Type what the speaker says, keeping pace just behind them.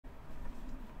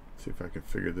See if I can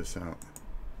figure this out.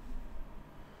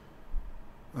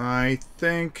 I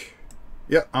think...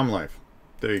 Yep, I'm live.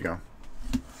 There you go.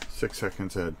 6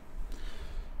 seconds ahead.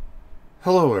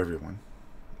 Hello, everyone.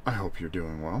 I hope you're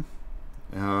doing well.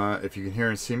 If you can hear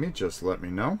and see me, just let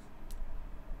me know.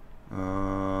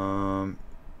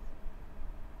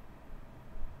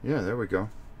 Yeah, there we go.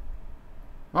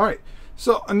 All right.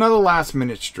 So another last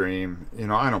minute stream. You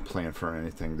know, I don't plan for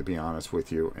anything, to be honest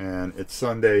with you. And it's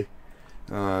Sunday.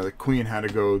 The Queen had to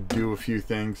go do a few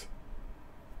things.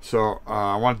 So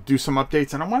I want to do some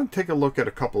updates, and I want to take a look at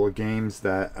a couple of games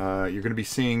that you're going to be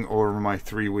seeing over my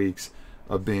 3 weeks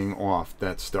of being off.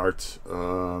 That starts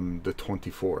the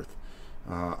 24th.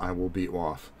 I will be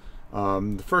off.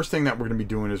 The first thing that we're going to be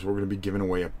doing is we're going to be giving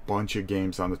away a bunch of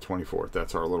games on the 24th.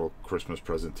 That's our little Christmas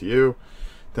present to you.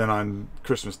 Then on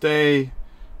Christmas Day,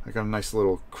 I got a nice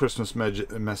little Christmas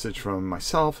message from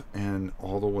myself and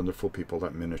all the wonderful people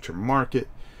at Miniature Market.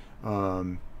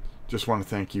 Just want to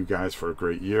thank you guys for a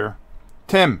great year.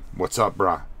 Tim, what's up,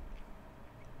 brah?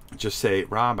 Just say,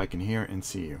 Rob, I can hear and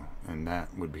see you. And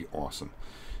that would be awesome.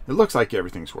 It looks like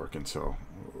everything's working, so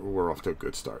we're off to a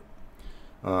good start.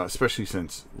 Especially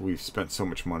since we've spent so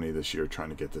much money this year trying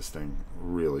to get this thing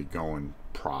really going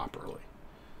properly.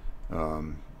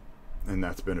 And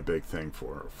that's been a big thing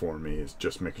for me, is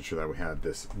just making sure that we have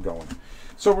this going.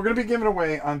 So we're going to be giving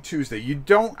away on Tuesday. You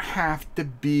don't have to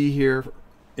be here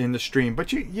in the stream,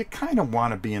 but you kind of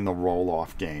want to be in the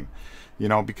roll-off game, you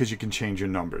know, because you can change your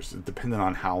numbers depending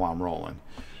on how I'm rolling.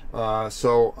 As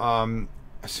soon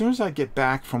as I get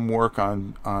back from work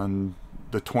on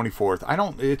the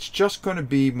 24th, it's just going to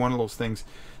be one of those things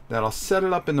that I'll set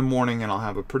it up in the morning and I'll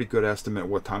have a pretty good estimate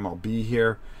what time I'll be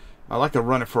here. I like to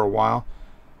run it for a while.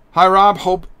 Hi, Rob.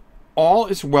 Hope all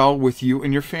is well with you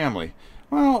and your family.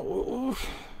 Well,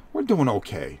 we're doing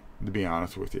okay, to be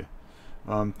honest with you.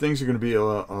 Things are going to be a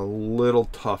little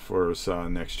tough for us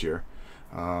next year.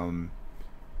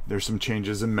 There's some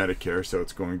changes in Medicare, so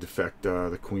it's going to affect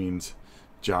the Queen's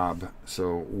job.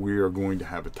 So we are going to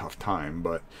have a tough time,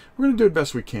 but we're going to do the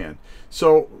best we can.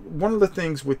 So one of the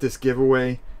things with this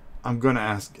giveaway, I'm going to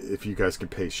ask if you guys can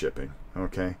pay shipping.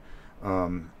 Okay.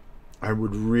 I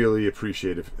would really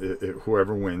appreciate if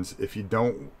whoever wins. If you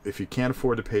can't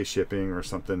afford to pay shipping or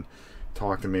something,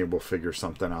 talk to me. We'll figure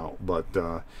something out. But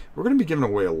we're going to be giving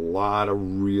away a lot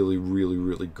of really, really,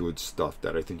 really good stuff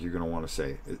that I think you're going to want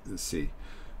to see.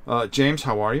 James,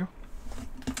 how are you?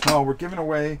 Oh, we're giving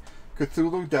away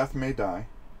Cthulhu Death May Die,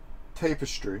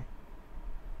 Tapestry,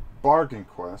 Bargain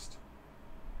Quest,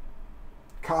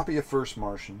 copy of First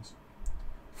Martians,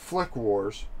 Flick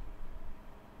Wars,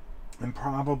 and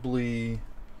probably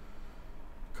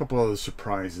a couple other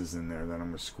surprises in there that I'm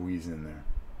going to squeeze in there.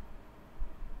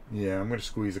 Yeah, I'm going to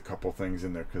squeeze a couple things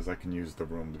in there because I can use the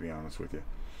room, to be honest with you.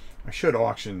 I should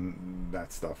auction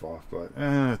that stuff off, but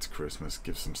it's Christmas.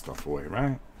 Give some stuff away,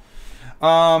 right?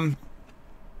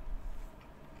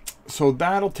 So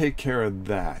that'll take care of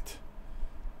that.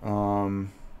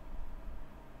 I'm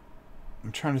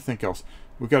trying to think else.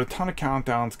 We've got a ton of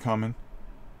countdowns coming.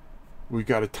 We've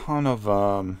got a ton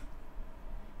of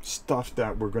stuff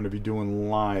that we're going to be doing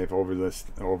live over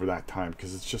that time,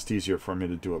 because it's just easier for me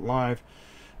to do it live.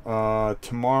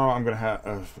 Tomorrow I'm going to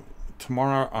have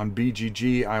tomorrow on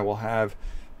BGG I will have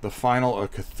the final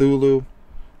of Cthulhu,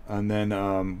 and then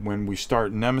when we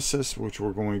start Nemesis, which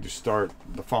we're going to start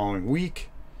the following week,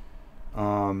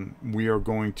 we are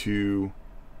going to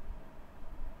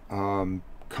come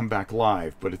back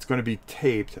live, but it's going to be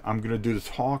taped. I'm going to do the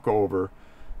talk over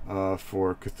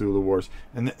for Cthulhu Wars,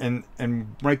 and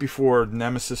right before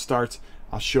Nemesis starts,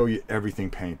 I'll show you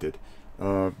everything painted,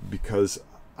 because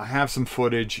I have some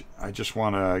footage. I just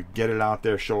want to get it out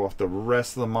there, show off the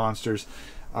rest of the monsters.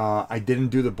 I didn't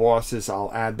do the bosses.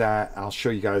 I'll add that. I'll show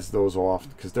you guys those off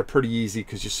because they're pretty easy,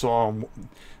 because you saw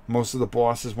most of the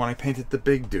bosses when I painted the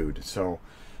big dude. So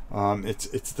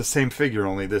it's the same figure,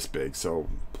 only this big, so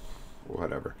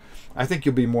whatever. I think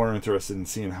you'll be more interested in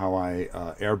seeing how I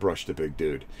airbrushed the big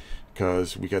dude,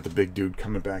 because we got the big dude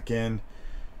coming back in.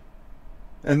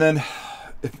 And then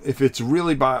if it's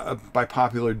really by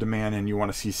popular demand and you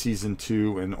want to see season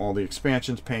 2 and all the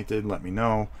expansions painted, let me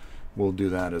know. We'll do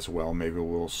that as well. Maybe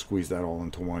we'll squeeze that all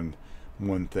into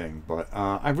one thing. But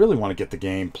I really want to get the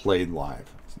game played live,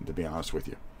 to be honest with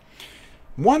you.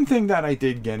 One thing that I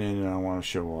did get in and I want to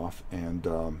show off, and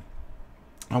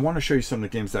I want to show you some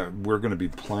of the games that we're going to be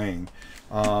playing.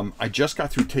 I just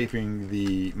got through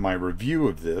taping my review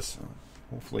of this.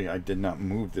 Hopefully I did not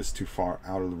move this too far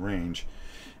out of the range.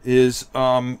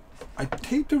 I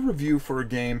taped a review for a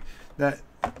game that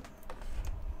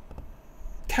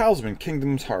Talisman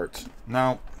Kingdom's Hearts.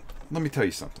 Now, let me tell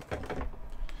you something.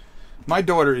 My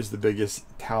daughter is the biggest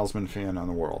Talisman fan in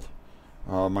the world.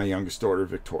 My youngest daughter,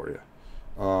 Victoria.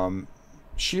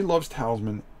 She loves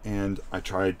Talisman, and I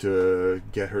tried to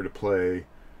get her to play,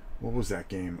 what was that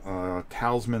game?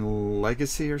 Talisman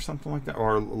Legacy or something like that,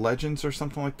 or Legends or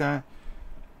something like that.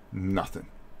 Nothing.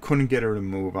 Couldn't get her to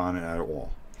move on it at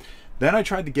all. Then I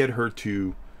tried to get her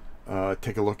to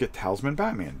take a look at Talisman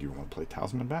Batman. Do you want to play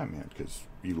Talisman Batman? Because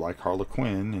you like Harley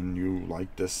Quinn and you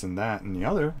like this and that and the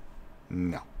other.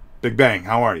 No. Big Bang,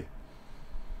 how are you?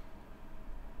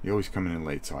 You're always coming in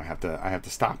late, so I have to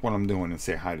stop what I'm doing and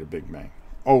say hi to Big Bang.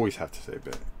 Always have to say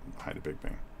hi to Big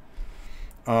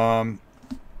Bang.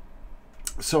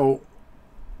 So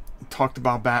talked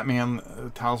about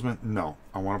Batman Talisman. No,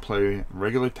 I want to play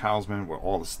regular Talisman with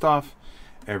all the stuff,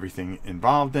 everything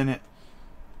involved in it.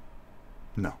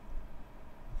 No,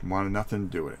 wanted nothing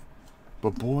to do with it.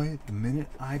 But boy, the minute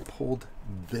I pulled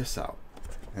this out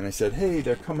and I said, hey,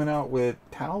 they're coming out with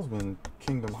Talisman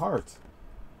Kingdom Hearts,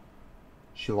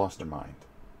 she lost her mind.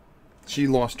 She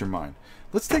lost her mind.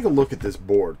 Let's take a look at this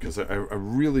board, because I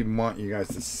really want you guys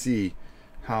to see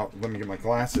how... Let me get my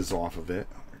glasses off of it.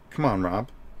 Come on, Rob.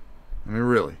 I mean,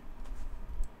 really.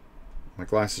 My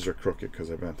glasses are crooked because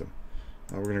I bent them.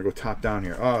 We're going to go top down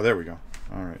here. Oh, there we go.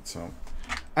 All right, so...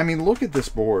 I mean, look at this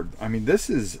board. I mean, this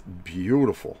is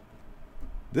beautiful.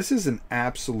 This is an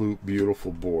absolute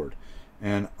beautiful board.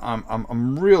 And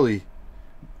I'm really...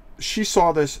 She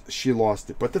saw this, she lost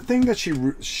it. But the thing that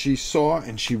she saw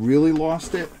and she really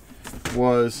lost it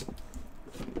was...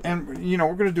 And, you know,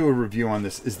 we're going to do a review on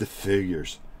this, is the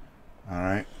figures. All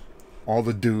right? All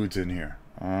the dudes in here.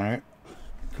 All right?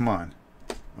 Come on.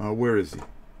 Where is he?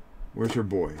 Where's her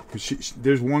boy? Because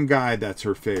there's one guy that's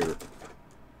her favorite.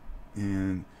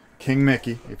 And King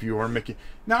Mickey, if you are Mickey.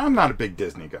 Now, I'm not a big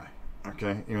Disney guy.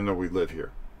 Okay? Even though we live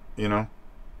here. You know?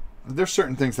 There's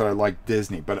certain things that I like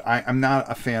Disney, but I'm not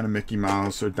a fan of Mickey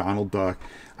Mouse or Donald Duck.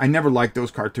 I never liked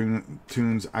those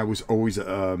cartoons. I was always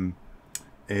Donald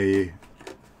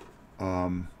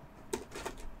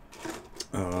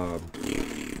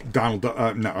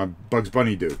Bugs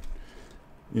Bunny dude.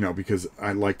 You know, because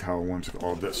I liked how one's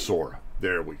called this Sora.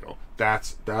 There we go.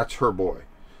 That's her boy.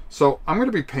 So I'm going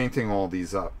to be painting all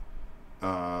these up,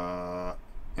 and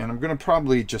I'm going to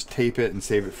probably just tape it and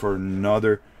save it for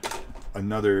another.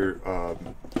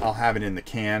 I'll have it in the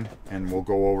can, and we'll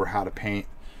go over how to paint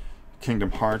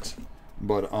Kingdom Hearts.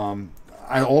 But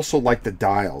I also like the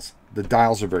dials. The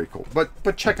dials are very cool.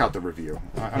 But check out the review.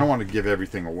 I don't want to give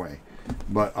everything away.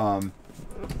 But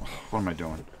what am I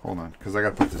doing? Hold on, because I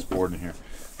got to put this board in here.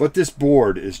 But this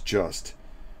board is just...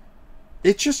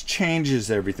 It just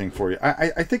changes everything for you.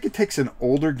 I think it takes an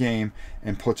older game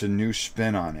and puts a new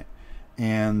spin on it.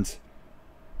 And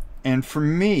for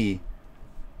me...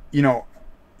 You know,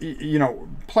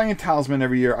 playing Talisman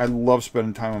every year, I love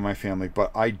spending time with my family, but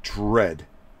I dread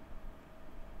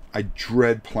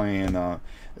playing,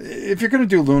 if you're going to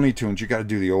do Looney Tunes, you got to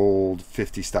do the old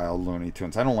 50 style Looney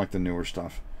Tunes. I don't like the newer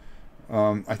stuff.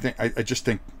 I just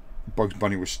think Bugs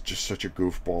Bunny was just such a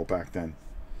goofball back then.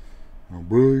 I'm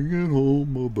bringing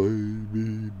home my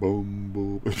baby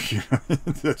bumblebee.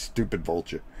 That stupid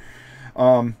vulture.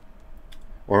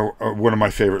 Or one of my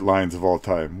favorite lines of all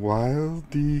time.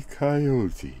 Wildy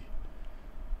Coyote.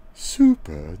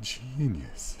 Super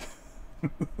genius.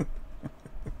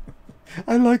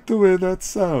 I like the way that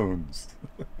sounds.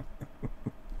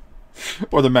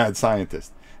 Or the Mad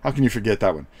Scientist. How can you forget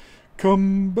that one?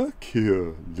 Come back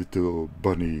here, little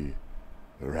bunny.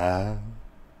 Rabbit.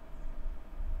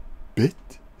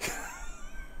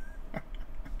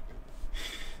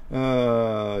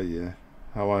 Yeah.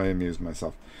 How I amuse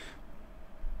myself.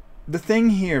 The thing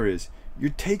here is,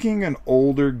 you're taking an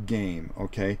older game,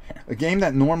 okay? A game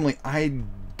that normally I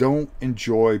don't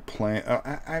enjoy playing.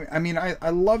 I mean, I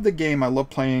love the game. I love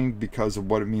playing because of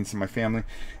what it means to my family.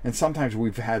 And sometimes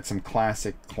we've had some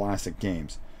classic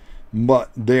games.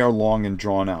 But they are long and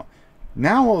drawn out.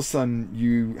 Now, all of a sudden,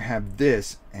 you have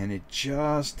this, and it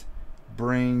just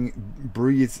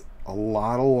breathes a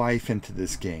lot of life into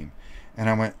this game. And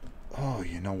I went, oh,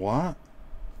 you know what?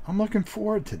 I'm looking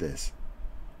forward to this.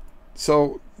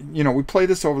 So, you know, we play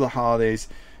this over the holidays.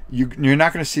 You're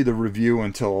not going to see the review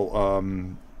until,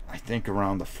 I think,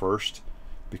 around the 1st.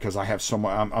 Because I have so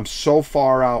much, I'm so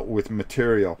far out with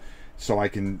material. So I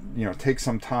can, you know, take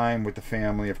some time with the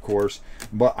family, of course.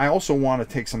 But I also want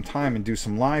to take some time and do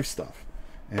some live stuff.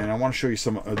 And I want to show you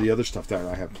some of the other stuff that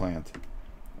I have planned.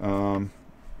 All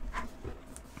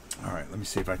right, let me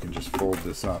see if I can just fold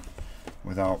this up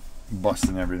without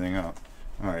busting everything up.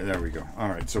 All right, there we go. All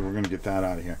right, so we're going to get that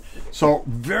out of here. So,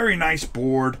 very nice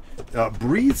board.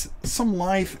 Breathes some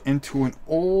life into an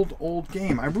old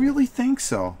game. I really think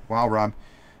so. Wow, Rob,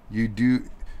 you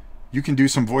can do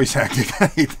some voice acting.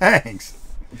 Hey, thanks.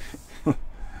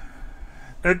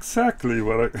 Exactly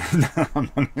what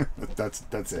I...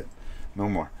 that's it. No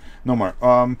more.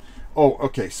 Oh,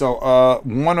 okay. So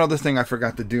one other thing I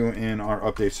forgot to do in our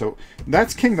update. So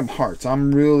that's Kingdom Hearts.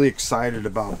 I'm really excited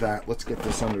about that. Let's get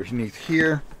this underneath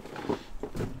here.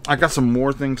 I got some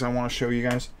more things I want to show you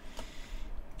guys,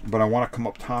 but I want to come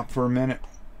up top for a minute.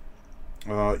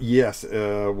 Yes,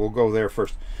 we'll go there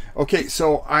first. Okay,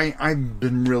 so I've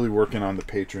been really working on the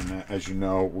Patreon. As you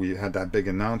know, we had that big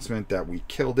announcement that we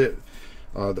killed it.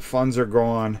 The funds are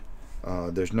gone.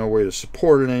 There's no way to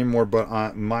support it anymore,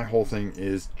 but my whole thing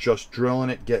is just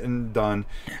drilling it, getting done,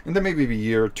 and then maybe a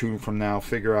year or two from now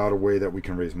figure out a way that we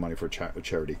can raise money for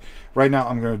charity. Right now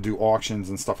I'm going to do auctions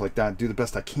and stuff like that, do the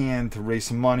best I can to raise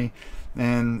some money,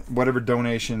 and whatever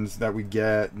donations that we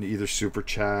get, either super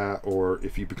chat or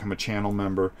if you become a channel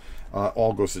member,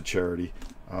 all goes to charity.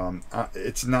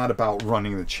 It's not about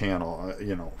running the channel,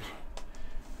 you know,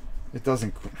 it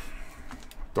doesn't...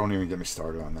 Don't even get me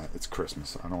started on that. It's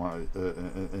Christmas. I don't want to,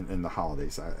 in the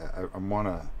holidays. I want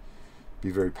to be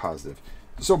very positive.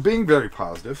 So being very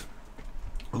positive,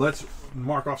 let's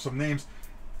mark off some names.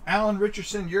 Alan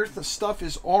Richardson, your stuff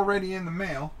is already in the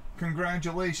mail.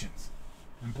 Congratulations.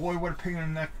 And boy, what a pain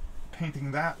in the neck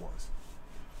painting that was.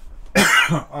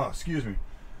 Oh, excuse me.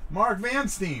 Mark Van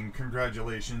Steen,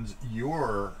 congratulations.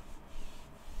 You're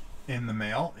in the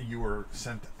mail. You were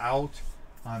sent out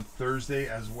on Thursday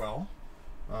as well.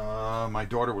 My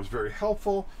daughter was very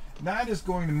helpful. That is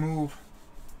going to move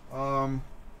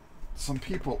some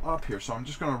people up here. So I'm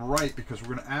just going to write, because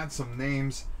we're going to add some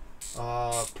names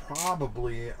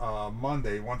probably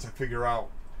Monday once I figure out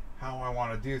how I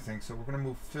want to do things. So we're going to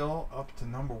move Phil up to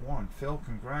number 1. Phil,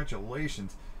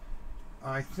 congratulations.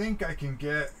 I think I can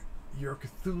get your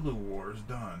Cthulhu Wars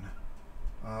done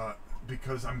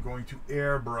because I'm going to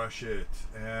airbrush it,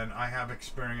 and I have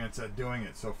experience at doing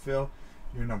it. So Phil,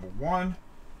 you're number 1.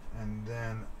 And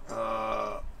then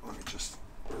let me just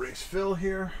erase Phil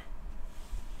here.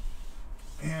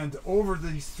 And over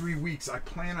these 3 weeks, I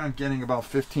plan on getting about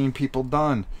 15 people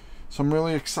done. So I'm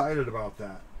really excited about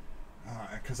that,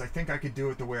 because I think I could do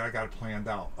it the way I got it planned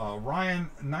out. Ryan,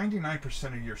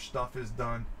 99% of your stuff is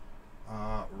done.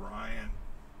 Ryan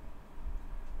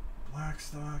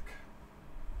Blackstock,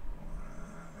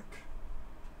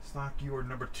 Stock, you are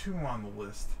number 2 on the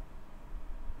list.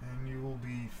 And you will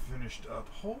be finished up.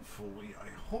 Hopefully, I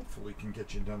hopefully can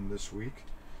get you done this week.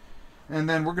 And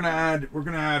then we're gonna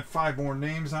add 5 more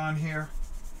names on here.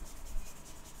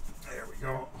 There we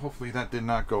go. Hopefully that did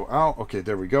not go out. Okay,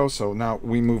 there we go. So now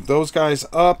we move those guys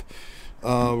up.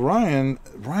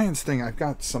 Ryan's thing. I've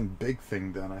got some big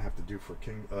thing that I have to do for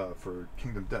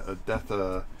Kingdom Death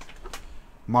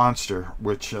Monster,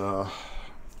 which I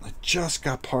just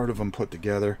got part of them put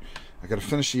together. I got to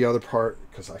finish the other part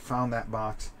because I found that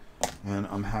box, and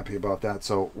I'm happy about that.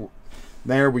 So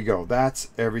there we go.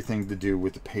 That's everything to do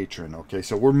with the patron. Okay,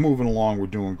 so we're moving along. We're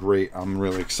doing great. I'm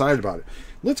really excited about it.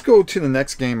 Let's go to the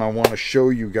next game. I want to show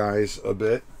you guys a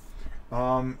bit.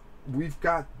 We've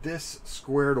got this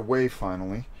squared away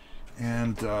finally,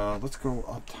 and let's go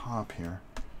up top here.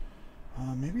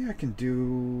 Maybe I can do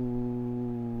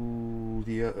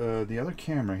the other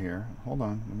camera here. Hold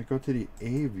on. Let me go to the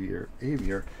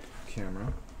Aviar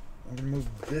camera. I'm gonna move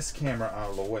this camera out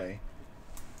of the way.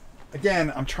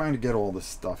 Again, I'm trying to get all this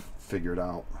stuff figured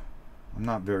out. I'm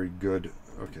not very good.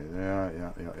 Okay,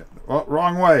 yeah. Oh,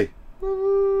 wrong way.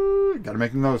 Gotta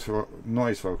make noise,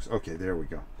 folks. Okay, there we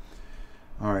go.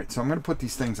 All right, so I'm gonna put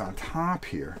these things on top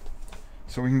here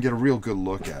so we can get a real good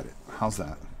look at it. How's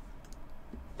that?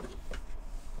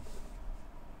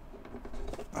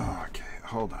 Okay,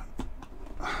 hold on.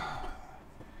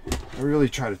 I really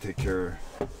try to take care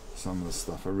of some of this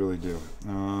stuff. I really do.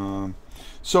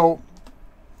 So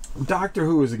Doctor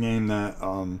Who is a game that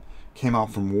came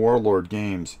out from Warlord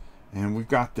Games, and we've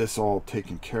got this all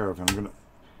taken care of, and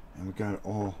we got it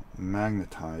all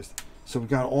magnetized. So we've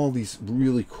got all these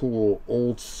really cool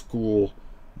old school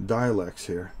dialects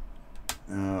here.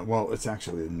 Well, it's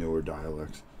actually the newer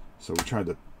dialects, so we tried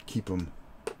to keep them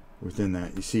within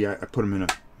that. You see, I put them in a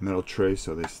metal tray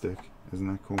so they stick. Isn't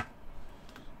that cool?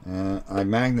 I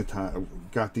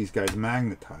got these guys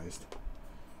magnetized.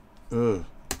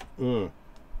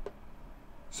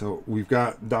 So we've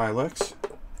got dialects.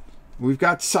 We've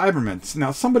got Cybermen.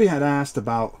 Now somebody had asked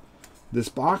about this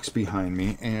box behind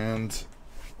me, and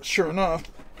sure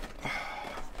enough,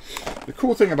 The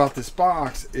cool thing about this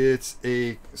box, it's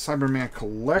a Cyberman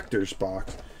collector's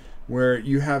box where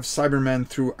you have Cybermen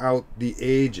throughout the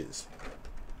ages.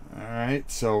 Alright,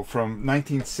 so from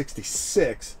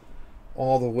 1966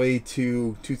 all the way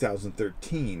to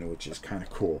 2013, which is kind of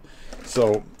cool.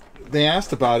 So they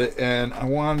asked about it, and I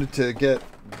wanted to get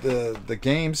the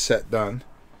game set done.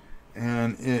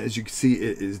 And as you can see,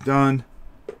 it is done.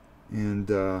 And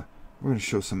we're going to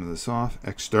show some of this off.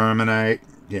 Exterminate.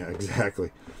 Yeah,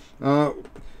 exactly. Now,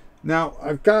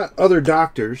 I've got other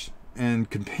doctors and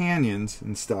companions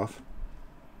and stuff.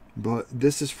 But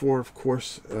this is for, of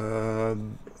course,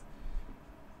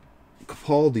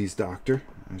 Capaldi's doctor,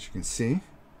 as you can see.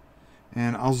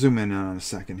 And I'll zoom in on a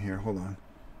second here. Hold on.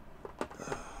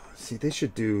 See, they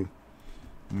should do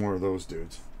more of those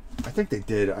dudes. I think they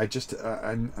did. I just, you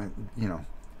know.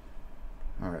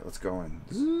 All right, let's go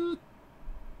in.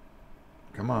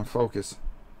 Come on, focus.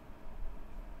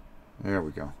 There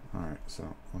we go. All right,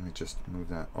 so let me just move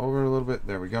that over a little bit.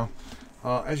 There we go.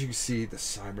 As you can see, the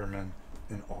Cybermen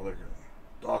in all their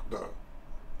doctor.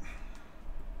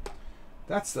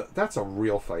 That's a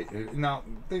real fight. Now,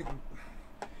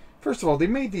 first of all, they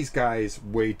made these guys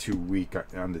way too weak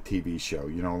on the TV show.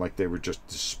 You know, like they were just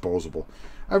disposable.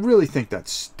 I really think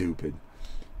that's stupid.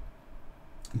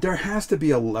 There has to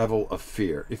be a level of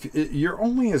fear. If you're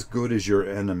only as good as your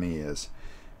enemy is,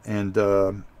 and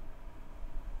you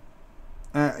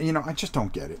know, I just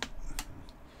don't get it.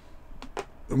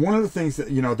 One of the things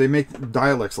that, you know, they make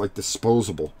dialects like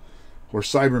disposable, or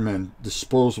Cybermen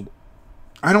disposable.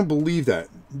 I don't believe that.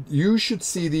 You should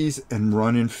see these and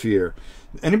run in fear.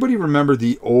 Anybody remember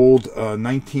the old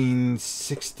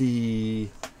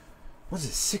 1960, what is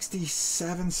it,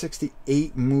 67,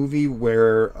 68 movie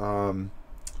where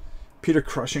Peter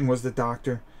Cushing was the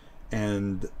doctor,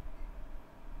 and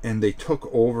they took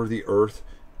over the Earth,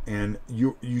 and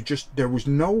you just, there was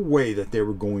no way that they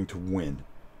were going to win.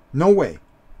 No way.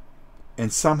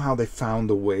 And somehow they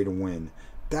found a way to win.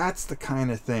 That's the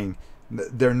kind of thing.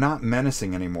 They're not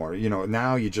menacing anymore. You know,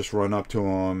 now you just run up to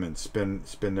them and spin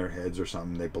their heads or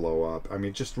something. They blow up. I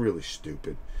mean, just really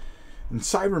stupid. And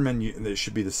Cybermen, it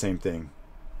should be the same thing.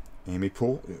 Amy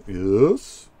Poole?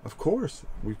 Yes, of course.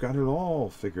 We've got it all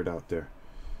figured out there.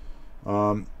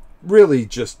 Really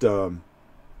just,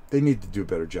 they need to do a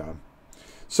better job.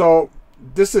 So,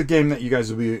 this is a game that you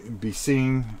guys will be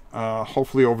seeing,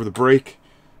 hopefully over the break.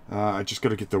 I just got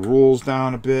to get the rules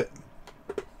down a bit.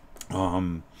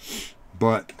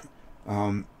 But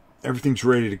everything's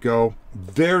ready to go.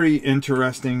 Very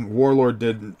interesting. Warlord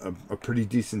did a pretty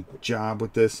decent job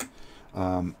with this.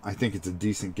 I think it's a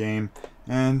decent game,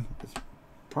 and it's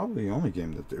probably the only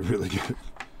game that they really get.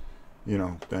 You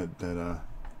know, the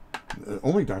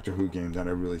only Doctor Who game that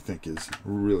I really think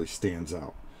really stands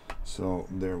out. So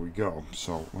there we go.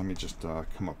 So let me just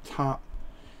come up top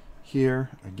here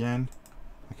again.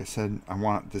 Like I said, I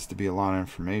want this to be a lot of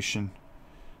information.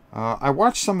 I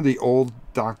watched some of the old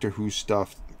Doctor Who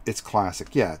stuff. It's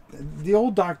classic. Yeah, the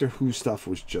old Doctor Who stuff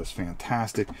was just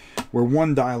fantastic, where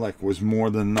one dialect was more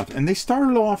than enough. And they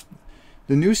started off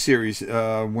the new series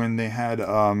when they had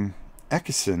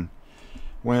Eccleston,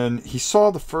 when he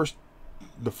saw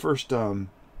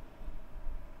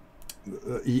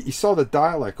he saw the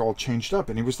dialect all changed up,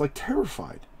 and he was like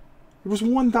terrified. It was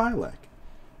one dialect.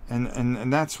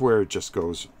 And that's where it just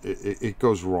goes. It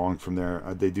goes wrong from there.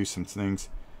 They do some things.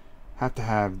 Have to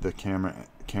have the camera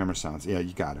sounds. Yeah,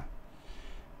 you gotta.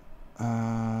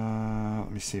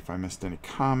 Let me see if I missed any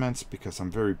comments, because I'm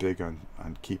very big on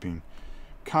keeping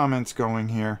comments going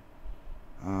here.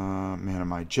 Man,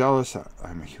 am I jealous?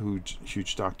 I'm a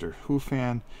huge Doctor Who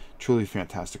fan. Truly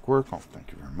fantastic work. Oh,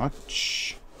 thank you very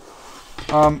much.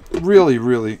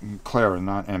 Really, Clara,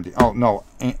 not MD. Oh no,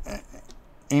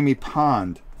 Amy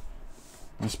Pond.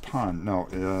 Miss Pond. No,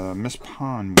 Miss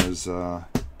Pond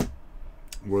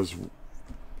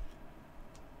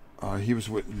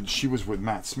she was with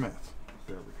Matt Smith.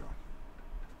 There we go.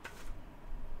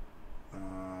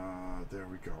 There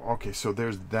we go. Okay, so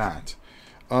there's that.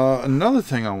 Another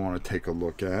thing I want to take a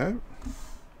look at. I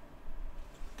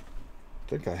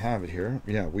think I have it here.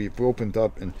 Yeah, we've opened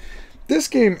up, and this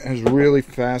game has really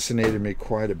fascinated me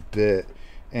quite a bit,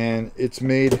 and it's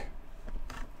made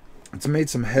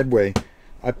some headway.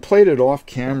 I played it off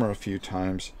camera a few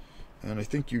times, and I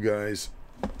think you guys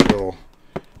will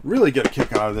really get a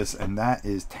kick out of this, and that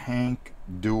is Tank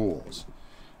Duels.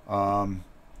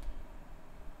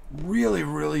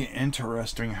 Really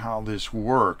interesting how this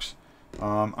works.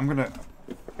 Let's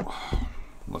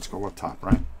go up top,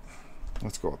 right?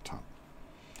 Let's go up top.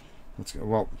 Let's go.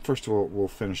 Well, first of all, we'll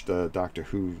finish the Doctor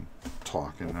Who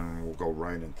talk, and then we'll go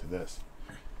right into this.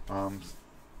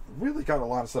 really got a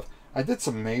lot of stuff. I did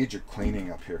some major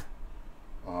cleaning up here.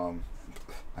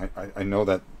 I know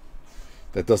that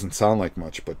doesn't sound like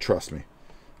much, but trust me.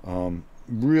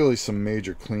 Really some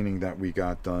major cleaning that we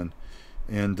got done.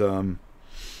 And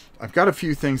I've got a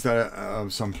few things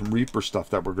that some Reaper stuff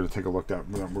that we're going to take a look at.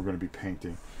 We're going to be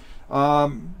painting.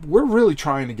 We're really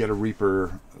trying to get a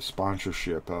Reaper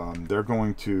sponsorship. They're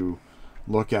going to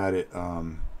look at it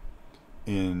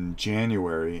in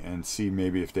January and see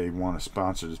maybe if they want to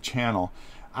sponsor the channel.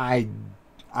 I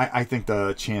think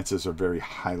the chances are very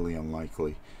highly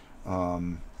unlikely.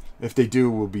 If they do,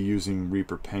 we'll be using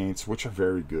Reaper paints, which are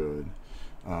very good.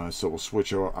 So we'll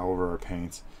switch over our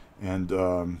paints.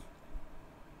 And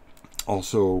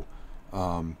also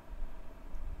we'll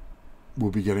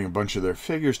be getting a bunch of their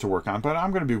figures to work on. But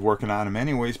I'm going to be working on them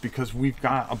anyways because we've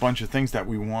got a bunch of things that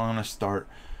we want to start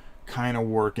kind of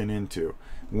working into.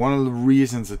 One of the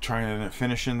reasons of trying to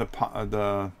finish in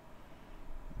the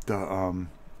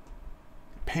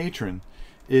patron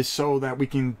is so that we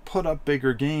can put up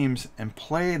bigger games and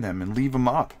play them and leave them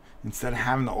up instead of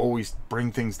having to always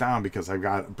bring things down because I've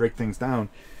got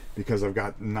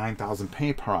 9,000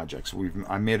 paint projects.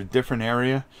 I made a different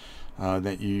area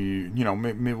that you know,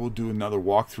 maybe we'll do another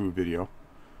walkthrough video.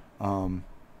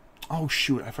 Oh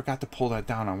shoot, I forgot to pull that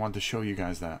down. I wanted to show you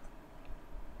guys that.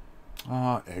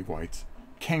 Egg whites,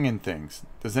 king and things.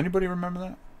 Does anybody remember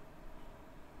that?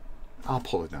 I'll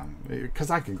pull it down because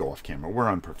I can go off camera.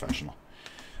 We're unprofessional.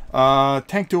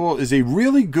 Tank Duel is a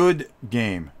really good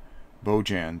game,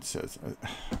 Bojan says.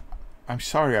 I'm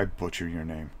sorry I butchered your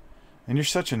name, and you're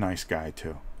such a nice guy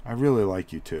too. I really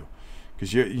like you too,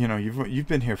 because you've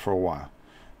been here for a while.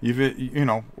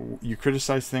 You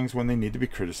criticize things when they need to be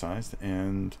criticized,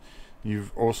 and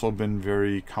you've also been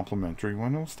very complimentary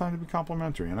when it was time to be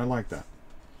complimentary, and I like that.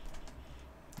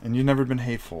 And you've never been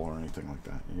hateful or anything like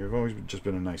that. You've always just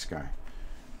been a nice guy.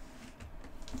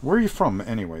 Where are you from,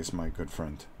 anyways, my good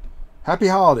friend? Happy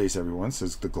holidays, everyone,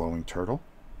 says the glowing turtle.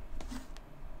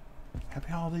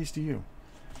 Happy holidays to you.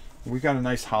 We got a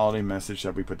nice holiday message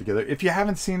that we put together. If you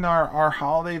haven't seen our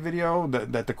holiday video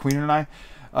that the Queen and I,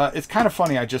 it's kind of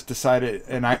funny. I just decided,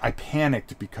 and I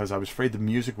panicked because I was afraid the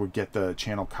music would get the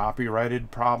channel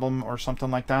copyrighted problem or something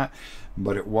like that.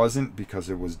 But it wasn't, because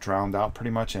it was drowned out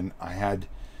pretty much. And I'm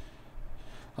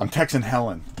texting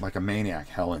Helen like a maniac.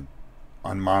 Helen,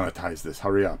 unmonetize this.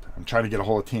 Hurry up. I'm trying to get a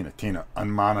hold of Tina. Tina,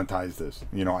 unmonetize this.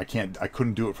 You know, I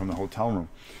couldn't do it from the hotel room.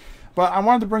 But I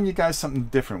wanted to bring you guys something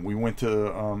different. We went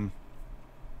and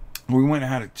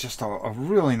had just a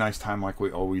really nice time like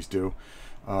we always do.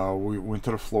 We went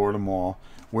to the Florida Mall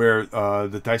where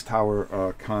the Dice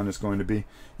Tower con is going to be.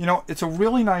 You know, it's a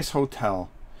really nice hotel.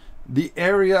 The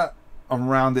area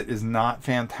around it is not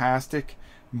fantastic,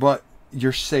 but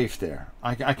you're safe there.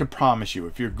 I can promise you.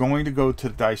 If you're going to go to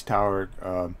the Dice Tower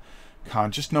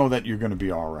con, just know that you're going to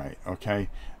be all right, okay?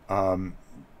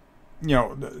 You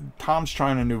know, Tom's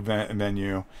trying a new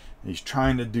venue. He's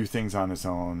trying to do things on his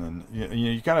own, and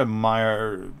you got to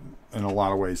admire in a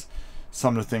lot of ways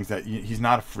some of the things that he's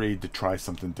not afraid to try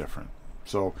something different.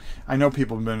 So I know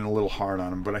people have been a little hard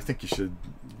on him, but I think you should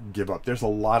give up. There's a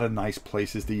lot of nice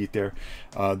places to eat there.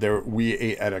 We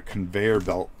ate at a conveyor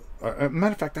belt.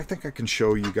 Matter of fact, I think I can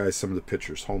show you guys some of the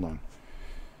pictures. Hold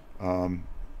on.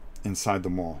 Inside the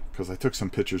mall, because I took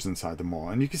some pictures inside the mall,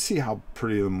 and you can see how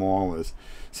pretty the mall is.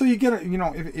 So you get, you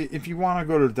know, if you want to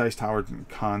go to the Dice Tower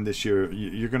con this year,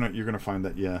 you're gonna find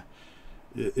that, yeah,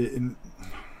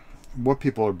 what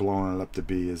people are blowing it up to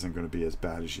be isn't going to be as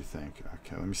bad as you think.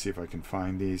 Okay, let me see if I can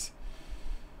find these.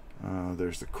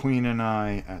 There's the Queen and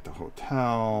I at the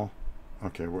hotel.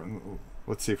 Okay,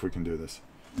 let's see if we can do this.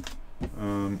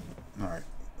 All right,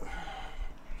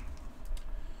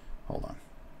 hold on.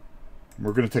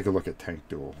 We're going to take a look at Tank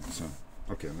Duel. So,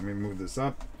 okay, let me move this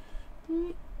up.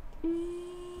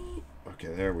 Okay,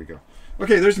 there we go.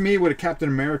 Okay, there's me with a Captain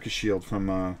America shield from,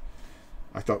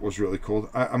 I thought was really cool.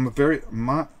 I'm a very,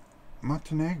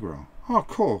 Montenegro. Oh,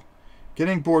 cool.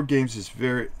 Getting board games is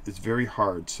very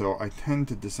hard, so I tend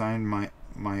to design make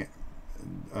my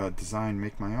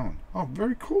own. Oh,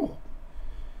 very cool.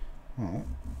 Well,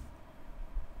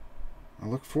 I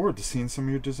look forward to seeing some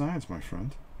of your designs, my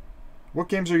friend. What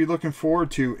games are you looking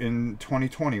forward to in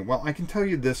 2020? Well, I can tell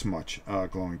you this much,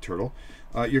 Glowing Turtle.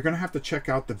 You're going to have to check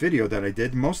out the video that I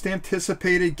did, Most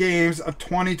Anticipated Games of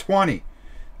 2020,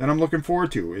 that I'm looking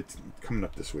forward to. It's coming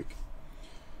up this week.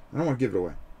 I don't want to give it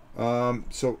away.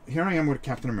 So here I am with a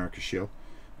Captain America shield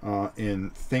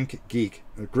in Think Geek,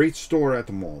 a great store at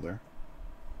the mall there.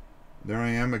 There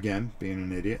I am again, being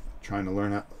an idiot, trying to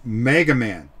learn how... Mega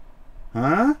Man!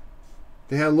 Huh?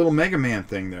 They had a little Mega Man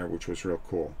thing there, which was real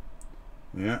cool.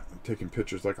 Yeah, I'm taking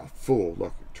pictures like a fool.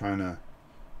 Look, trying to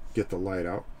get the light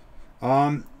out.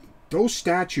 Those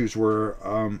statues were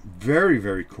very,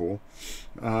 very cool.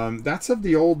 That's of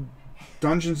the old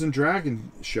Dungeons and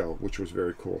Dragons show, which was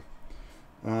very cool.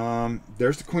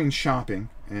 There's the Queen shopping,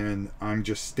 and I'm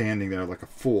just standing there like a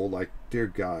fool. Like, dear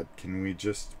God, can we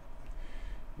just?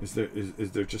 Is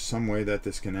there just some way that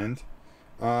this can end?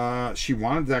 She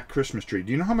wanted that Christmas tree.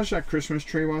 Do you know how much that Christmas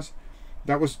tree was?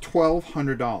 That was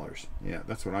 $1,200. Yeah,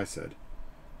 that's what I said.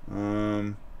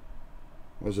 It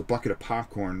was a bucket of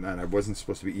popcorn that I wasn't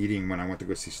supposed to be eating when I went to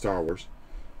go see Star Wars.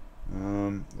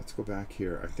 Let's go back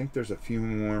here. I think there's a few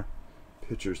more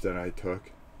pictures that I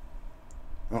took.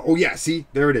 Oh yeah, see,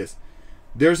 there it is.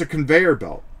 There's a conveyor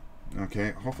belt.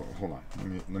 Okay, hold on.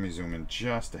 Let me zoom in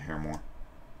just a hair more.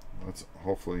 Let's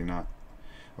hopefully not.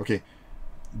 Okay,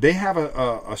 they have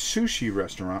a sushi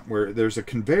restaurant where there's a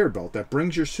conveyor belt that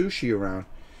brings your sushi around,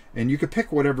 and you can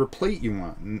pick whatever plate you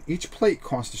want, and each plate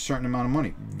costs a certain amount of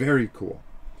money. Very cool.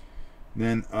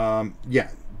 Then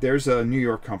yeah, there's a New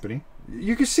York company.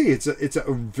 You can see it's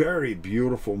a very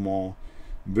beautiful mall,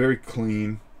 very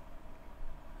clean.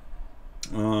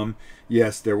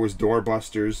 Yes, there was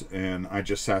doorbusters, and I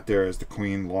just sat there as the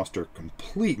Queen lost her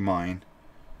complete mind.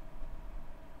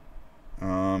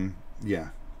 Yeah,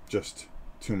 just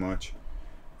too much.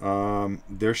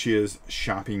 There she is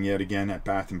shopping yet again at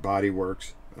Bath and Body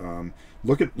Works.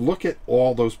 Look at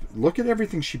all those. Look at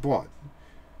everything she bought.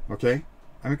 Okay,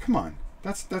 I mean, come on,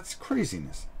 that's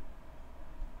craziness.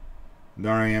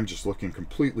 There I am, just looking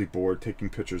completely bored, taking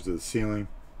pictures of the ceiling.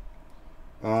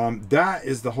 That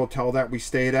is the hotel that we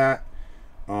stayed at.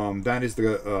 That is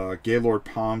the Gaylord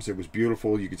Palms. It was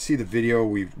beautiful. You could see the video.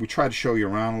 We tried to show you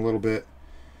around a little bit.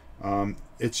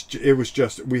 It was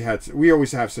just we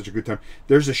always have such a good time.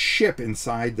 There's a ship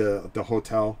inside the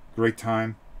hotel. Great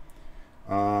time.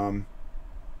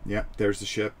 Yeah, there's the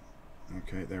ship.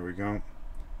 Okay, there we go.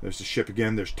 There's the ship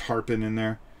again. There's tarpon in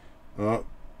there. Oh,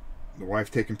 the wife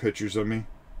taking pictures of me.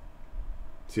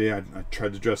 See, I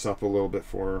tried to dress up a little bit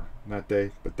for her that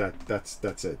day, but that's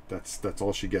it. That's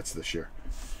all she gets this year.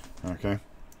 Okay.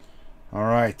 All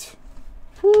right.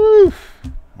 Whew.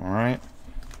 All right.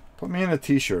 Put me in a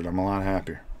t-shirt. I'm a lot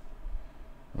happier.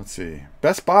 Let's see.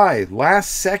 Best Buy. Last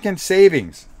second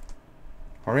savings.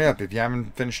 Hurry up. If you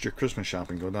haven't finished your Christmas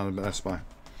shopping, go down to Best Buy.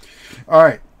 All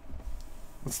right.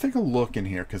 Let's take a look in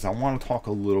here because I want to talk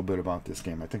a little bit about this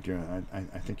game. I think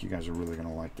you guys are really going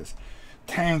to like this.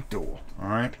 Tank Duel. All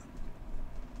right.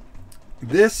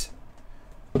 This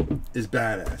is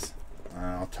badass.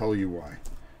 I'll tell you why.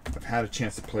 I've had a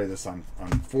chance to play this on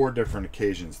 4 different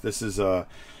occasions. This is I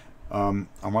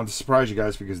wanted to surprise you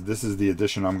guys because this is the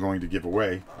edition I'm going to give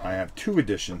away. I have 2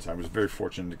 editions. I was very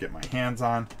fortunate to get my hands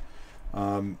on.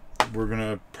 We're going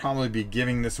to probably be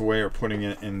giving this away or putting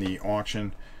it in the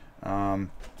auction.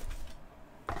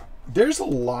 There's a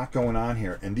lot going on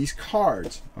here, and these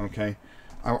cards, okay,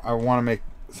 I want to make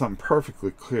something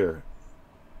perfectly clear.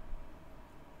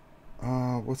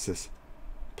 What's this?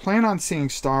 Plan on seeing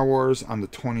Star Wars on the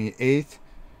 28th.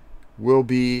 Will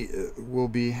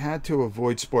be had to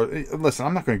avoid spoilers. Listen,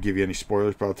 I'm not going to give you any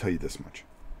spoilers, but I'll tell you this much.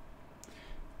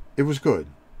 It was good.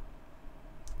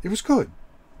 It was good.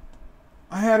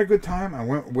 I had a good time. I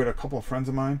went with a couple of friends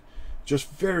of mine. Just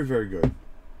very, very good.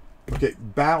 Okay,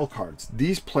 battle cards.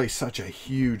 These play such a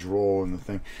huge role in the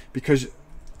thing because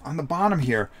on the bottom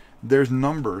here, there's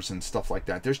numbers and stuff like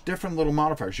that. There's different little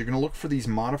modifiers. You're going to look for these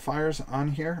modifiers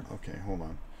on here. Okay, hold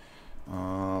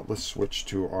on. Let's switch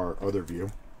to our other view.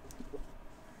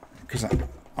 Because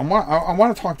I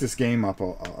want to talk this game up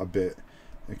a bit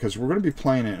because we're going to be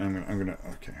playing it and I'm going to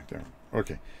okay, there.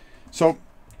 Okay. So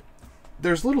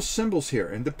there's little symbols here,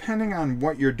 and depending on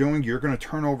what you're doing, you're going to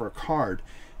turn over a card,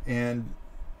 and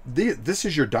this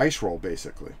is your dice roll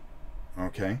basically.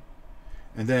 Okay?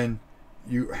 And then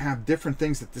you have different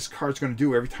things that this card's going to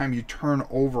do every time you turn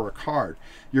over a card.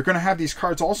 You're going to have these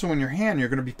cards also in your hand. You're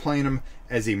going to be playing them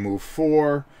as a move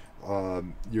 4.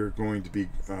 You're going to be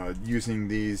using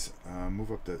these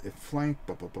move up the flank.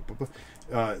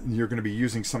 You're going to be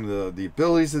using some of the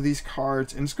abilities of these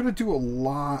cards, and it's going to do a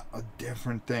lot of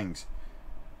different things.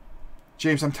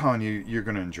 James, I'm telling you, you're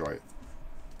going to enjoy it.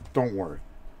 Don't worry.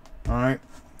 All right.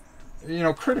 You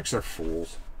know, critics are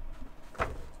fools.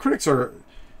 Critics are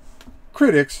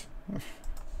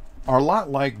a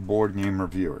lot like board game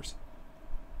reviewers.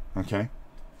 Okay?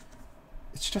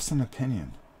 It's just an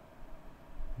opinion.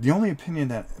 The only opinion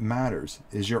that matters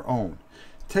is your own.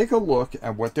 Take a look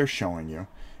at what they're showing you,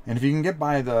 and if you can get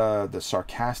by the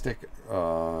sarcastic,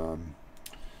 you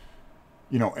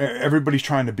know, everybody's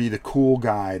trying to be the cool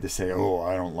guy to say, oh,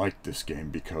 I don't like this game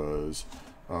because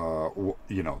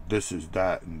you know, this is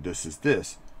that and this is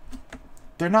this.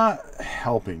 They're not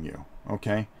helping you,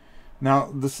 okay?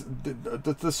 Now,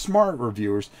 the smart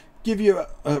reviewers give you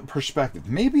a perspective.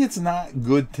 Maybe it's not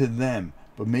good to them,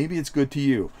 but maybe it's good to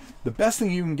you. The best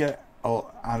thing you can get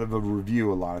out of a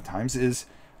review a lot of times is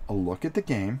a look at the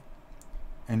game,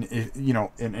 and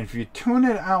if you tune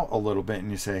it out a little bit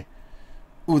and you say,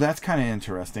 "Ooh, that's kind of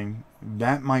interesting.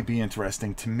 That might be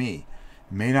interesting to me."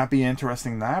 It may not be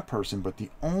interesting to that person, but the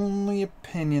only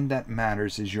opinion that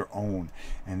matters is your own,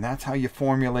 and that's how you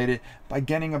formulate it, by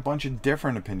getting a bunch of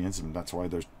different opinions, and that's why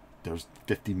there's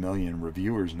 50 million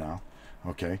reviewers now,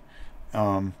 okay?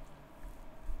 And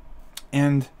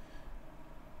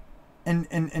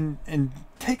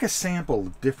take a sample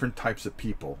of different types of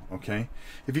people, okay?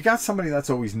 If you got somebody that's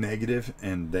always negative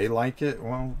and they like it,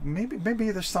 well,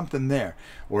 maybe there's something there.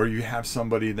 Or you have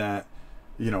somebody that,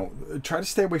 try to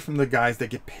stay away from the guys that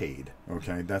get paid,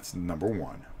 okay? That's number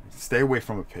one. Stay away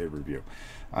from a paid review.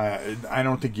 I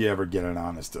don't think you ever get an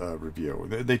honest review.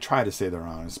 They try to say they're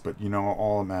honest, but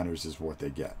all that matters is what they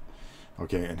get,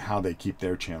 okay, and how they keep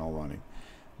their channel running.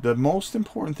 The most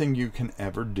important thing you can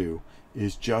ever do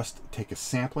is just take a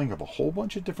sampling of a whole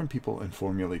bunch of different people and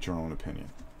formulate your own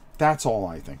opinion. That's all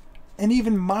I think. And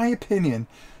even my opinion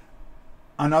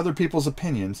on other people's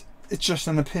opinions, it's just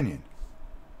an opinion.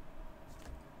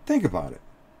 Think about it.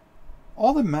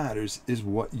 All that matters is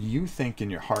what you think in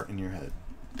your heart and your head.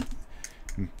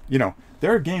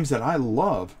 There are games that I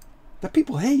love that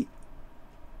people hate.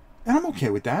 And I'm okay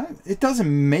with that. It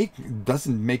doesn't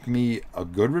make me a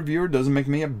good reviewer, doesn't make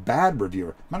me a bad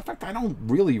reviewer. Matter of fact, I don't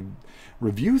really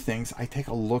review things. I take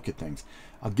a look at things.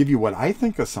 I'll give you what I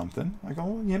think of something. I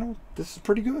go, this is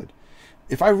pretty good.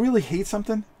 If I really hate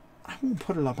something, I won't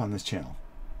put it up on this channel.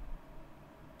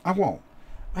 I won't.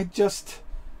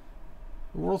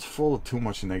 The world's full of too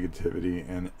much negativity,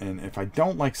 and if I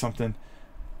don't like something,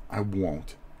 I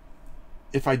won't.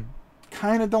 If I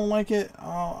kind of don't like it,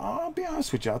 I'll be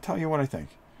honest with you. I'll tell you what I think.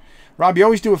 Rob, you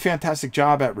always do a fantastic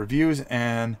job at reviews,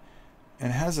 and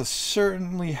has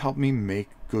certainly helped me make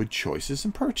good choices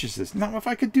and purchases. Now, if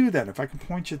I could do that, if I could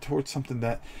point you towards something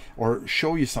or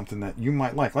show you something that you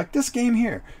might like this game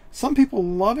here. Some people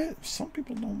love it, some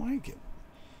people don't like it.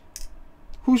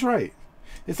 Who's right?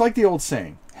 It's like the old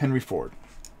saying, Henry Ford.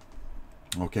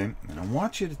 Okay, and I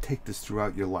want you to take this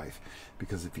throughout your life,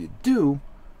 because if you do,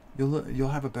 you'll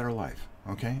have a better life.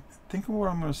 Okay, think of what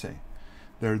I'm going to say.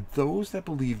 There are those that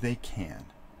believe they can,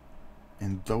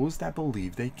 and those that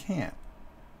believe they can't.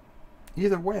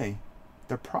 Either way,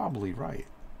 they're probably right.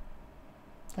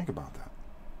 Think about that.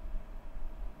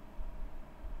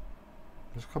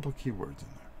 There's a couple of keywords in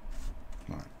there.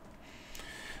 All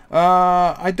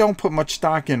right. I don't put much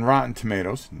stock in Rotten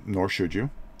Tomatoes, nor should you,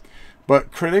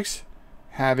 but critics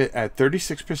have it at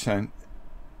 36%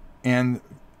 and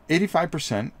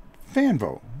 85% fan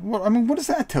vote. What does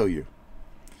that tell you?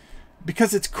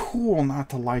 Because it's cool not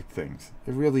to like things.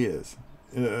 It really is.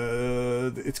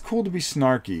 It's cool to be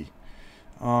snarky.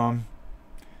 I'm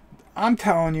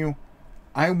telling you,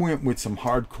 I went with some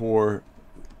hardcore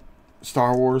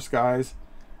Star Wars guys,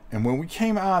 and when we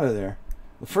came out of there,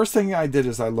 the first thing I did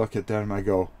is I look at them and I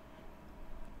go,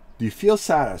 do you feel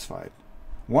satisfied?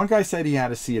 One guy said he had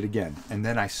to see it again, and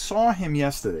then I saw him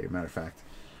yesterday, matter of fact,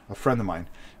 a friend of mine,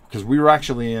 because we were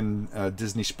actually in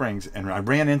Disney Springs, and I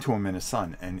ran into him and his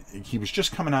son, and he was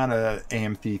just coming out of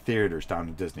AMC theaters down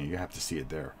in Disney. You have to see it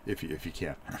there if you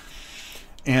can.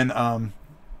 And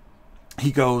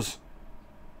he goes,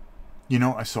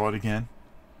 I saw it again,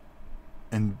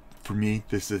 and for me,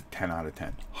 this is a 10 out of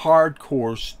 10.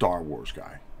 Hardcore Star Wars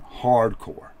guy.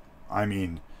 Hardcore. I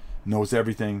mean, knows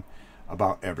everything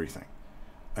about everything.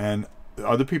 And the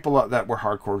other people that were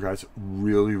hardcore guys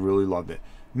really, really loved it.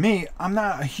 Me, I'm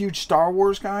not a huge Star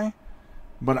Wars guy,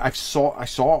 but I saw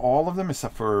all of them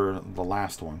except for the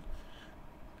last one.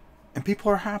 And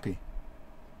people are happy.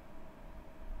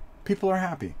 People are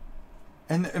happy.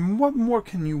 And what more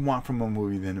can you want from a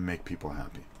movie than to make people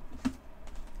happy?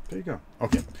 There you go.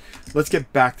 Okay, let's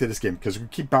get back to this game, because we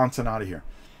keep bouncing out of here.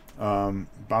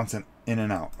 Bouncing in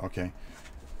and out, okay?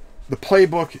 The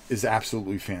playbook is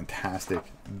absolutely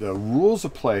fantastic. The rules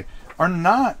of play are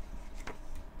not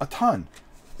a ton.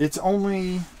 It's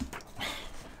only...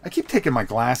 I keep taking my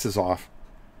glasses off.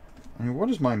 What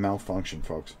is my malfunction,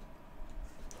 folks?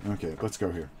 Okay, let's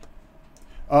go here.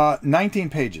 19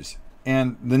 pages.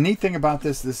 And the neat thing about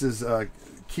this is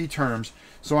key terms.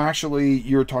 So actually,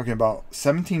 you're talking about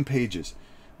 17 pages.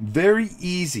 Very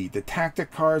easy. The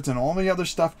tactic cards and all the other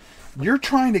stuff. You're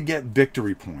trying to get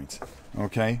victory points.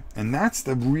 Okay? And that's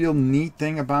the real neat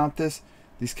thing about this.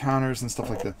 These counters and stuff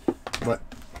like that. But,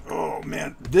 oh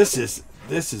man, this is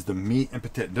This is the meat and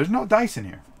potato. There's no dice in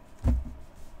here.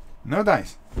 No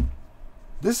dice.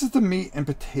 This is the meat and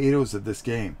potatoes of this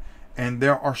game. And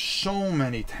there are so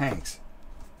many tanks.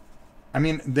 I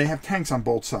mean, they have tanks on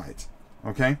both sides.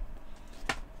 Okay?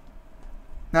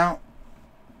 Now,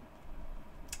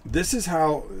 this is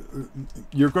how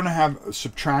you're going to have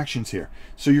subtractions here.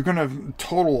 So you're going to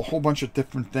total a whole bunch of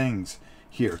different things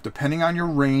here. Depending on your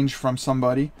range from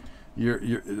somebody, your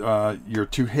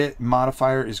to hit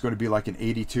modifier is going to be like an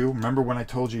 82. Remember when I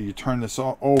told you turn this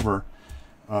all over,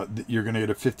 you're going to get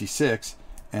a 56,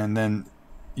 and then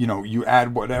you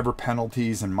add whatever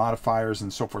penalties and modifiers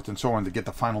and so forth and so on to get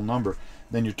the final number.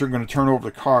 Then you're going to turn over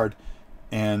the card,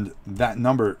 and that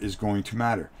number is going to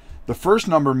matter. The first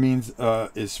number means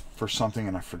is for something,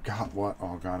 and I forgot what.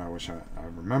 Oh God, I wish I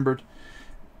remembered.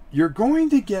 You're going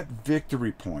to get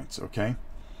victory points, okay,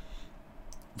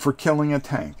 for killing a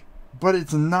tank, but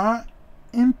it's not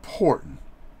important.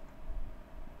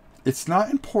 It's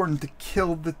not important to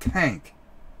kill the tank,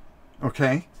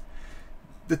 okay?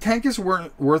 The tank is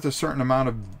worth a certain amount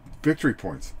of victory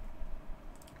points.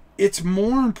 It's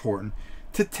more important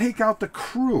to take out the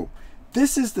crew.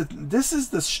 This is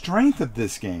the strength of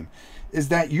this game, is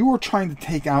that you are trying to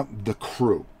take out the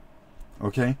crew,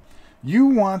 okay? You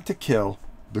want to kill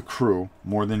the crew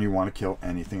more than you want to kill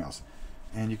anything else.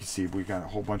 And you can see we got a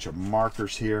whole bunch of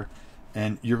markers here,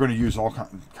 and you're going to use all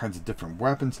kinds of different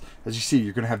weapons. As you see,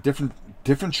 you're going to have different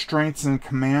strengths and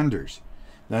commanders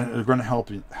that are going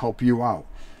to help you out.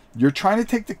 You're trying to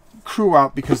take the crew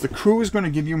out because the crew is going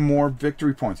to give you more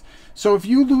victory points. So if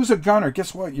you lose a gunner,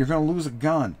 guess what? You're going to lose a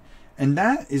gun. And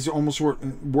that is almost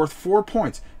worth 4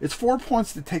 points. It's 4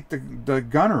 points to take the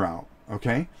gunner out,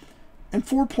 okay? And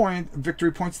 4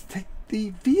 victory points to take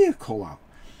the vehicle out.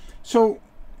 So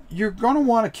you're going to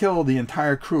want to kill the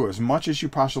entire crew as much as you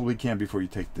possibly can before you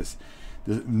take this.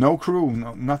 No crew,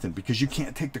 nothing, because you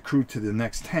can't take the crew to the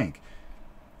next tank.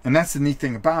 And that's the neat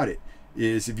thing about it,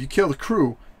 is if you kill the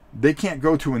crew, they can't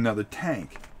go to another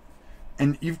tank.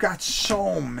 And you've got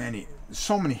so many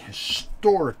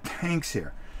historic tanks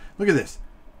here. Look at this.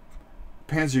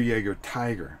 Panzerjäger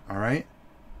Tiger, all right?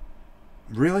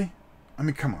 Really? I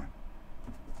mean, come on.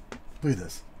 Look at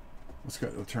this. Let's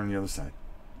turn the other side.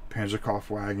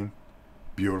 Panzerkampfwagen.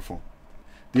 Beautiful.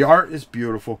 The art is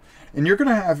beautiful. And you're going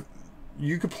to have...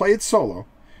 You could play it solo.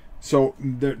 So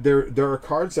there are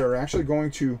cards that are actually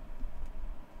going to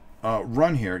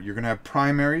run here. You're going to have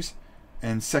primaries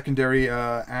and secondary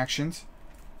actions.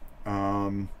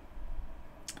 There's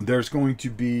going to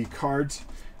be cards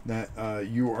that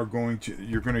you're going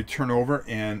to turn over,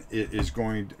 and it is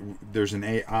there's an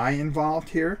AI involved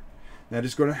here that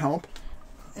is going to help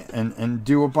and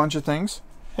do a bunch of things.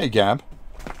 Hey Gab,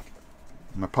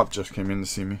 my pup just came in to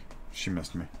see me. She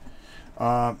missed me.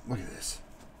 Look at this.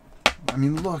 I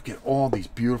mean, look at all these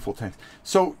beautiful tanks.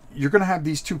 So you're going to have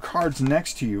these two cards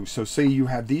next to you. So say you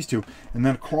have these two, and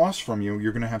then across from you,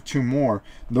 you're going to have two more.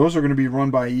 Those are going to be run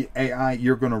by AI.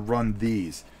 You're going to run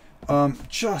these.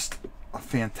 Just a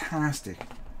fantastic,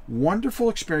 wonderful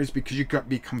experience, because you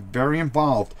become very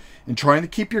involved in trying to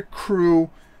keep your crew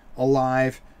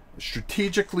alive,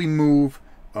 strategically move.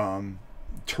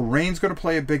 Terrain's going to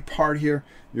play a big part here.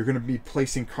 You're going to be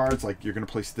placing cards, like you're going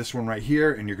to place this one right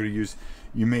here, and you're going to use,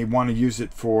 you may want to use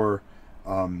it for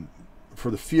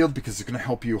the field, because it's going to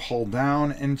help you hold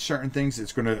down in certain things.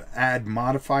 It's going to add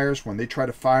modifiers when they try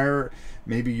to fire.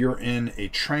 Maybe you're in a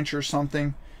trench or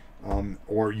something.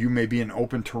 Or you may be in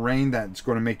open terrain that's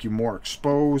going to make you more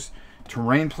exposed.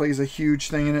 Terrain plays a huge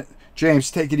thing in it. James,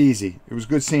 take it easy. It was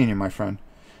good seeing you, my friend.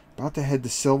 About to head to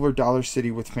Silver Dollar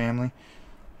City with family.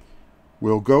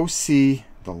 We'll go see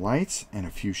the lights and a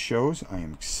few shows. I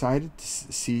am excited to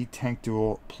see Tank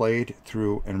Duel played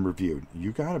through and reviewed.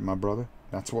 You got it, my brother.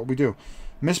 That's what we do.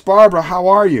 Miss Barbara, how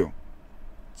are you?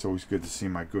 It's always good to see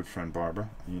my good friend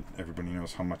Barbara. Everybody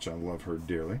knows how much I love her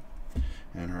dearly.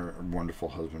 And her wonderful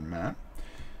husband Matt.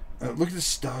 Look at the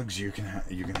stugs you can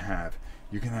have. You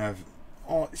can have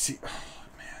all. See, oh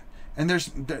man, and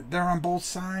they're on both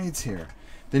sides here.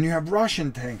 Then you have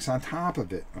Russian tanks on top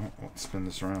of it. Oh, let's spin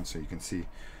this around so you can see.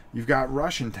 You've got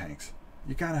Russian tanks.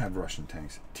 You gotta have Russian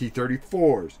tanks.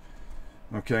 T-34s.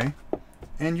 Okay,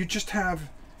 and you just have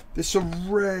this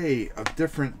array of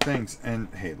different things.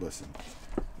 And hey, listen,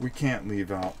 we can't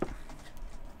leave out.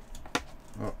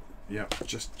 Oh, yeah,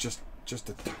 just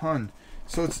a ton.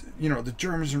 So it's, the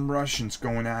Germans and Russians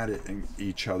going at it and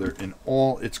each other in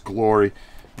all its glory,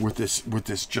 with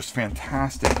this just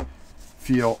fantastic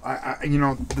feel.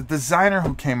 The designer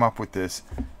who came up with this,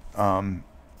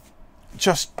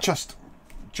 just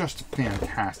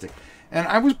fantastic. And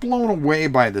I was blown away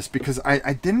by this because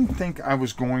I didn't think I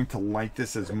was going to like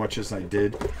this as much as I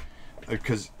did.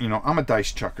 Because, you know, I'm a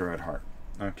dice chucker at heart.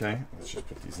 Okay, let's just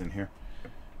put these in here.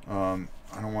 I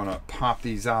don't want to pop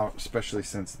these out, especially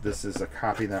since this is a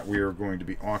copy that we are going to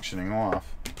be auctioning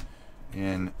off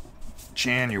in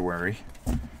January.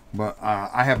 But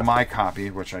I have my copy,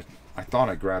 which I thought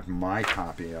I grabbed my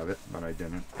copy of it, but I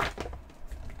didn't.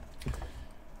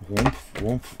 Woomph,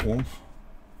 woomph, woomph,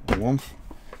 woomph.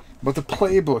 But the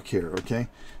playbook here, okay?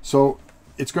 So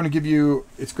it's going to give you,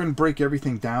 it's going to break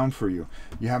everything down for you.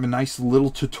 You have a nice little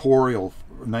tutorial,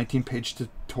 19-page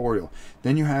tutorial.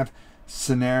 Then you have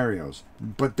scenarios.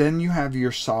 But then you have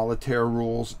your solitaire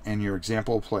rules and your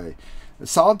example play. The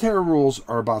solitaire rules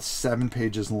are about 7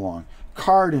 pages long.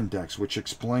 Card index, which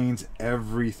explains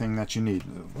everything that you need.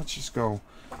 Let's just go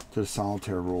to the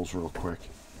solitaire rules real quick.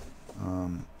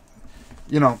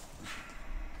 You know,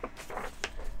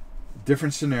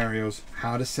 different scenarios,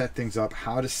 how to set things up,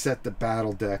 how to set the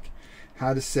battle deck,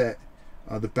 how to set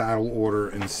the battle order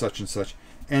and such.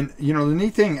 And, you know, the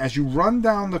neat thing, as you run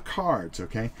down the cards,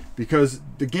 okay, because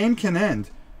the game can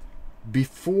end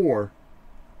before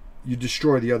you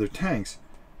destroy the other tanks,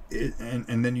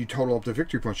 and then you total up the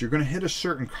victory points. You're going to hit a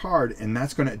certain card, and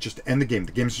that's going to just end the game.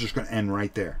 The game's just going to end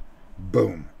right there.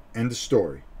 Boom. End of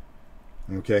story.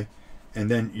 Okay?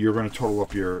 And then you're going to total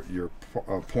up your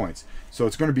points. So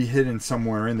it's going to be hidden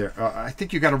somewhere in there. I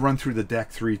think you got to run through the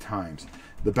deck 3 times,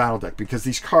 the battle deck, because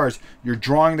these cards, you're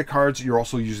drawing the cards, you're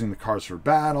also using the cards for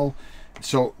battle.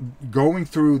 So going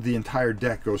through the entire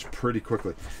deck goes pretty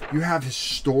quickly. You have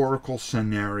historical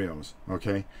scenarios,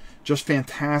 okay? Just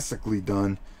fantastically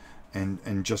done.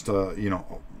 And just you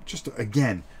know, just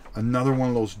again, another one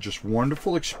of those just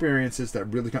wonderful experiences that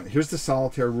really come. Here's the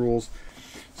solitaire rules.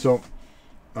 So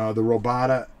the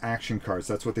Robota action cards,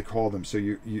 that's what they call them. So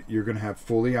you're going to have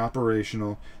fully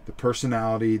operational. The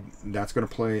personality, that's going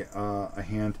to play a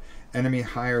hand. Enemy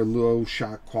high or low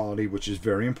shot quality, which is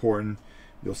very important.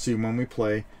 You'll see when we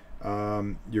play.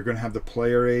 You're going to have the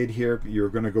player aid here. You're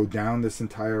going to go down this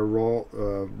entire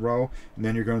row, and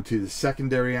then you're going to the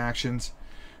secondary actions.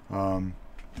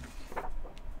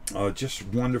 Just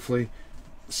wonderfully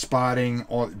spotting.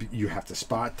 You have to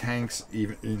spot tanks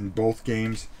even in both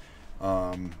games.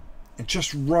 It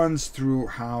just runs through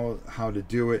how to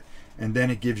do it, and then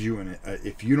it gives you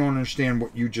if you don't understand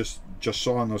what you just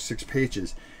saw in those 6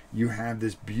 pages, you have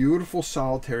this beautiful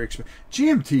solitary experience.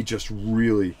 GMT just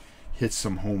really hits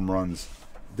some home runs.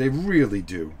 They really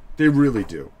do. They really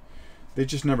do. They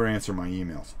just never answer my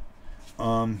emails.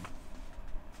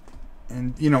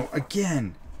 And, you know,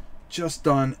 again, just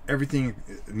done everything,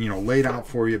 you know, laid out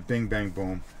for you. Bing, bang,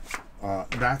 boom.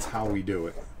 That's how we do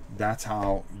it. That's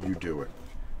how you do it.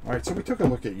 All right, so we took a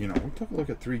look at, you know,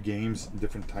 3 games,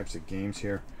 different types of games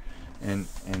here. And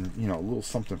you know, a little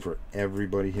something for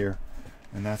everybody here.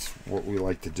 And that's what we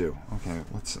like to do. Okay,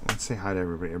 let's say hi to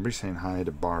everybody. Everybody's saying hi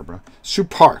to Barbara. Sue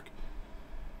Park.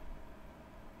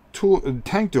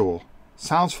 Tank Duel.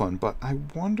 Sounds fun, but I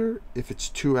wonder if it's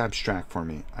too abstract for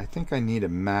me. I think I need a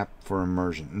map for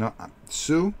immersion. No,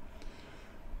 Sue,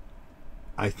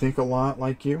 I think a lot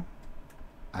like you.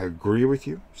 I agree with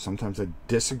you. Sometimes I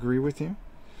disagree with you.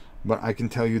 But I can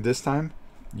tell you this time,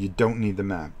 you don't need the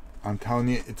map. I'm telling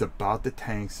you, it's about the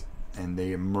tanks, and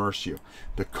they immerse you.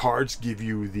 The cards give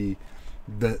you the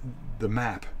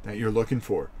map that you're looking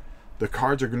for. The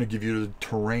cards are going to give you the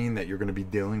terrain that you're going to be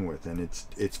dealing with, and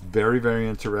it's very, very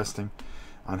interesting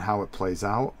on how it plays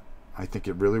out. I think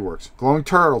it really works. Glowing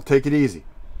Turtle, take it easy.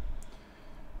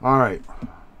 All right.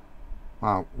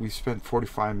 Wow, we spent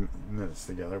 45 minutes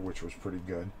together, which was pretty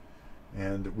good,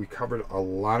 and we covered a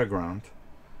lot of ground.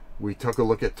 We took a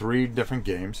look at 3 different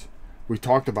games. We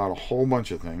talked about a whole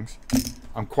bunch of things.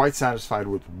 I'm quite satisfied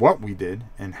with what we did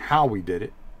and how we did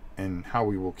it and how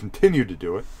we will continue to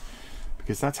do it,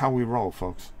 because that's how we roll,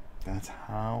 folks. That's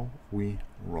how we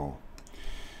roll.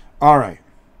 All right.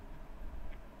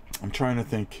 I'm trying to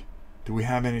think. Do we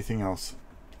have anything else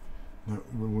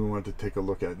we want to take a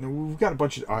look at? No, we've got a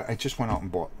bunch of... I just went out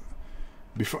and bought...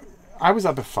 Before I was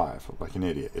up at 5 like an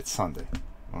idiot. It's Sunday.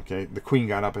 Okay? The Queen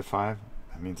got up at 5.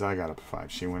 That means I got up at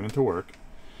 5. She went into work.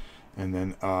 And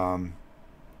then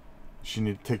she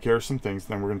needed to take care of some things.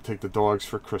 Then we're going to take the dogs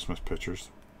for Christmas pictures,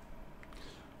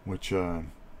 which ought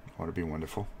to be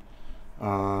wonderful. Then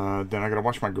I got to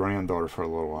watch my granddaughter for a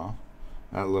little while.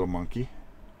 That little monkey.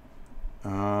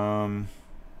 Can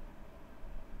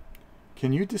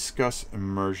you discuss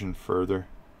immersion further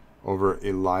over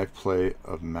a live play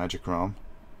of Magic Realm?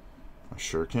 I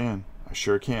sure can. I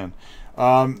sure can.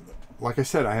 Like I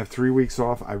said, I have 3 weeks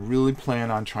off. I really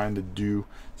plan on trying to do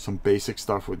some basic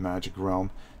stuff with Magic Realm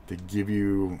to give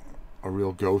you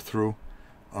real go through.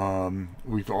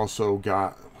 We've also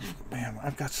got, man,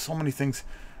 I've got so many things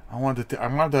I wanted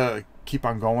to keep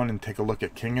on going and take a look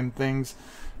at King and things,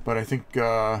 but I think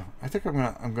I'm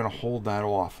gonna hold that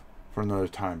off for another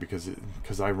time because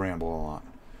I ramble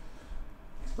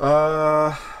a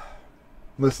lot.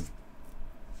 Listen,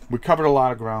 we covered a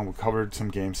lot of ground. We covered some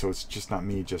games, so it's just not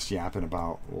me just yapping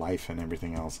about life and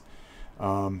everything else.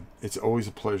 It's always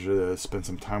a pleasure to spend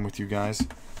some time with you guys.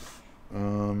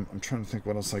 I'm trying to think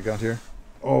what else I got here.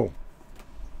 Oh,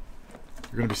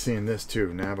 you're going to be seeing this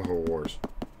too, Navajo Wars.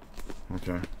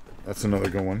 Okay, that's another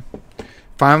good one.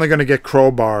 Finally going to get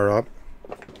Crowbar up.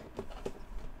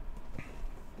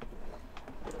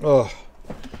 Oh,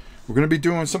 we're going to be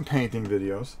doing some painting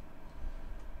videos.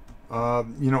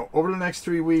 Over the next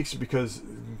 3 weeks, because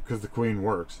the Queen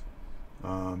works,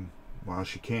 well,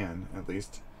 she can at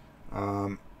least.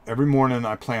 Every morning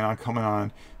I plan on coming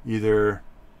on, either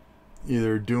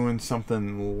doing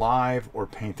something live or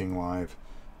painting live.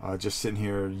 Just sitting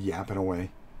here yapping away.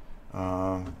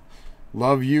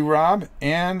 Love you, Rob,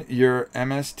 and your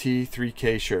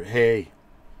MST3K shirt. Hey,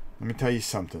 let me tell you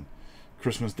something.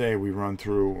 Christmas Day we run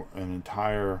through an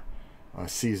entire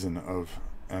season of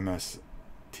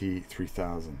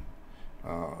MST3000.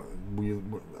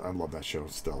 I love that show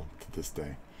still to this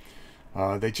day.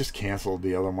 They just canceled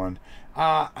the other one.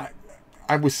 I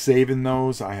was saving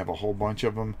those. I have a whole bunch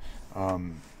of them.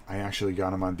 I actually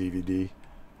got them on DVD.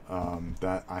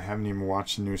 That I haven't even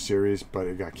watched the new series, but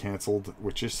it got canceled,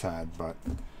 which is sad. But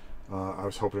I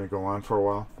was hoping to go on for a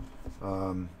while.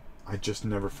 I just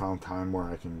never found time where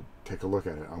I can take a look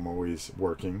at it. I'm always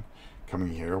working, coming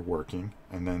here, working,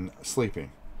 and then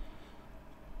sleeping.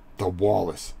 The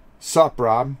Wallace. Sup,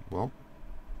 Rob? Well,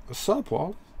 sup,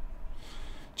 Wallace?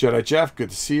 Jedi Jeff,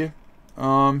 good to see you.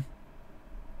 You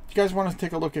guys want to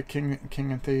take a look at King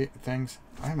and things?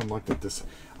 I haven't looked at this.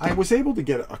 I was able to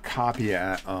get a copy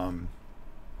at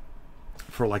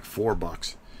for like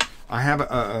 $4. I have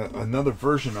another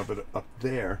version of it up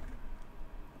there.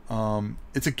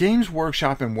 It's a Games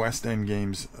Workshop and West End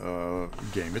Games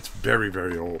game. It's very,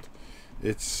 very old.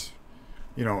 It's,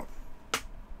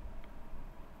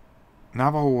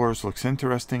 Navajo Wars looks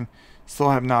interesting.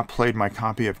 Still have not played my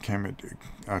copy of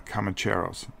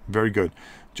Comancheros. Very good.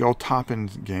 Joel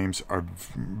Toppin's games are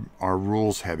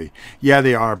rules heavy. Yeah,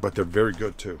 they are, but they're very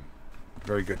good too.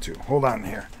 Very good too. Hold on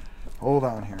here.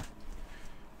 I'm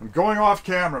going off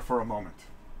camera for a moment.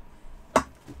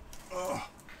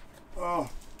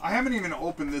 I haven't even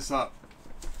opened this up,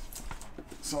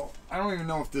 so I don't even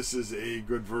know if this is a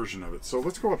good version of it. So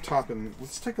let's go up top and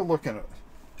let's take a look at it.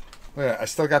 Yeah, I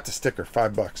still got the sticker,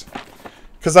 $5.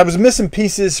 Because I was missing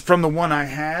pieces from the one I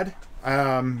had.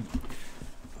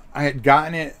 I had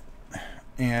gotten it,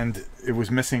 and it was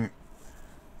missing.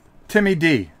 Timmy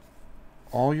D,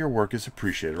 all your work is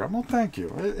appreciated. Well, thank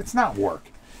you. It's not work.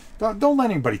 Don't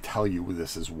let anybody tell you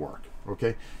this is work.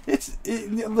 Okay?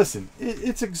 Listen,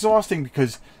 it's exhausting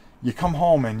because you come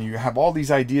home and you have all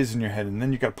these ideas in your head, and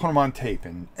then you got to put them on tape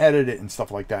and edit it and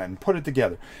stuff like that and put it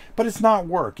together. But it's not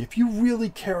work. If you really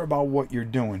care about what you're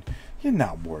doing, you're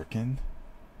not working.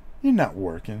 You're not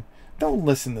working. Don't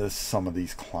listen to some of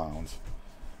these clowns.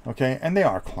 Okay? And they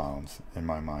are clowns in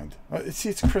my mind. See,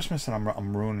 it's Christmas and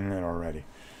I'm ruining it already.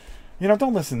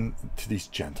 Don't listen to these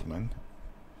gentlemen.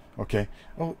 Okay?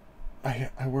 Oh, I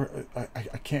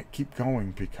can't keep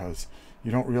going because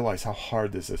you don't realize how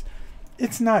hard this is.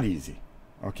 It's not easy.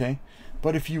 Okay?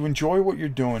 But if you enjoy what you're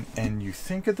doing and you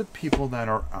think of the people that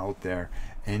are out there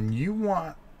and you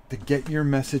want to get your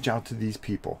message out to these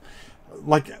people,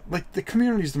 like the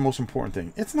community is the most important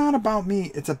thing. It's not about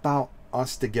me. It's about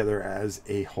us together as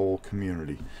a whole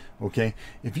community. Okay?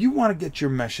 If you want to get your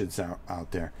message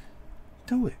out there,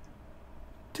 do it.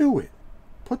 Do it.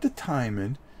 Put the time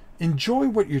in. Enjoy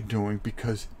what you're doing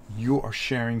because you are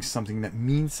sharing something that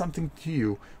means something to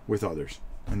you with others.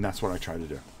 And that's what I try to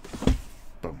do.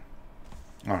 Boom.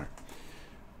 All right.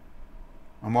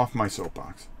 I'm off my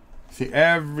soapbox. See,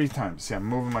 every time. See, I'm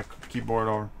moving my keyboard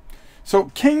over.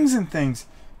 So, Kings and Things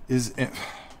is...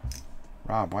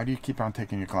 Rob, why do you keep on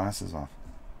taking your glasses off?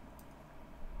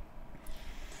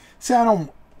 See, I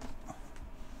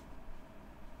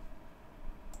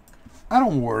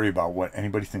don't worry about what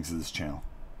anybody thinks of this channel.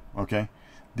 Okay?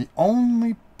 The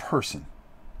only person...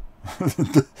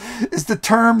 Is the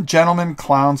term gentleman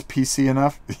clowns PC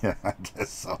enough? Yeah, I guess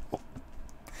so.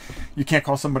 You can't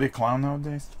call somebody a clown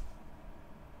nowadays?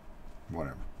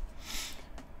 Whatever.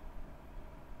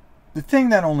 The thing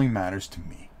that only matters to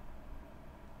me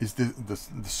is the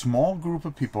small group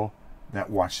of people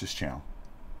that watch this channel.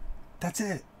 That's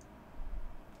it.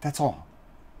 That's all.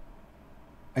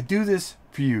 I do this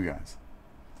for you guys.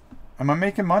 Am I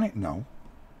making money? No.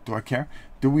 Do I care?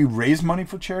 Do we raise money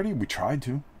for charity? We tried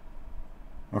to.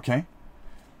 Okay?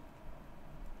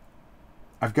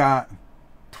 I've got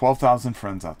 12,000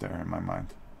 friends out there in my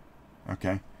mind.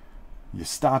 Okay? You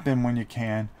stop in when you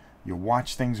can. You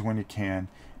watch things when you can.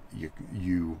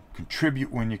 You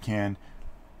contribute when you can.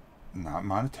 Not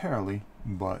monetarily,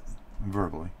 but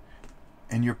verbally.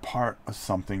 And you're part of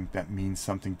something that means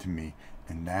something to me.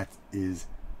 And that is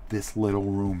this little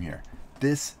room here.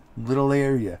 This little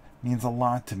area means a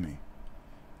lot to me.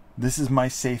 This is my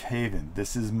safe haven.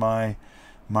 This is my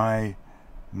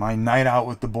night out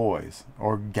with the boys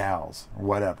or gals or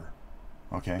whatever.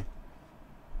 Okay?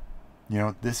 You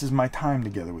know, this is my time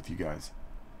together with you guys.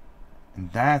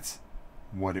 And that's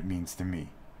what it means to me.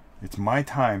 It's my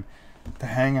time to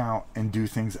hang out and do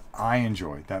things I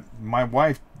enjoy that my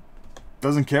wife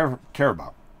doesn't care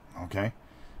about. Okay?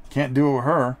 Can't do it with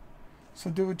her, so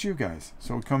do it with you guys.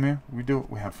 So we come here, we do it,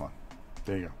 we have fun.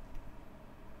 There you go.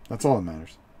 That's all that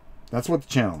matters. That's what the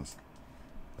channel is.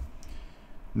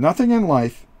 Nothing in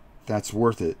life that's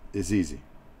worth it is easy.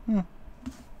 Let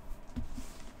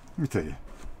me tell you.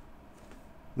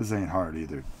 This ain't hard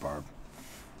either, Barb.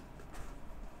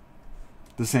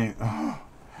 This ain't... Oh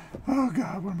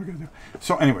God, what am I going to do?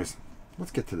 So anyways,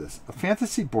 let's get to this. A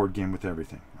fantasy board game with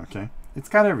everything, okay? It's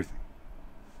got everything.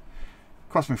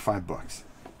 It cost me $5.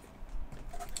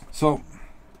 So,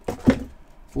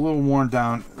 it's a little worn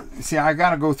down. See, I got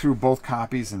to go through both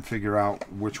copies and figure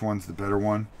out which one's the better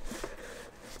one.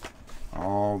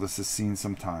 Oh, this has seen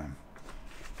some time.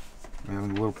 We have a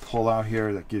little pull out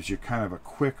here that gives you kind of a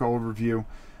quick overview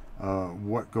of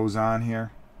what goes on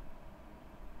here.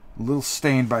 A little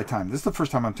stained by time. This is the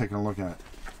first time I'm taking a look at it.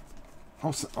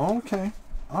 Oh, so, okay.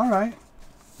 All right.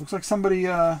 Looks like somebody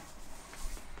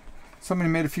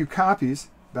made a few copies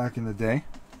back in the day.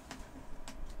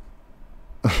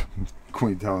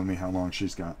 Queen telling me how long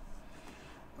she's got.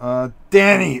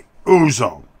 Danny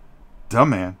Uzo.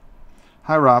 Dumb man.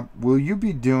 Hi, Rob. Will you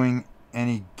be doing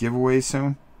any giveaways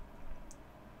soon?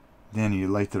 Danny, you're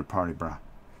late to the party, brah.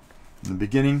 In the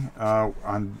beginning,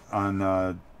 on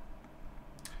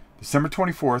December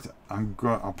 24th,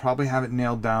 I'll probably have it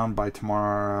nailed down by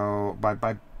tomorrow,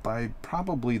 by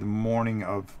probably the morning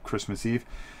of Christmas Eve.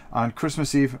 On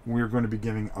Christmas Eve, we're going to be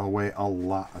giving away a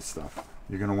lot of stuff.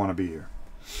 You're going to want to be here.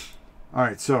 All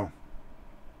right, so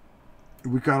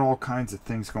we've got all kinds of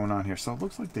things going on here. So it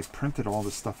looks like they've printed all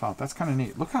this stuff out. That's kind of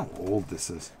neat. Look how old this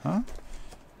is, huh?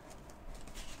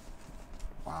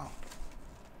 Wow.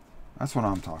 That's what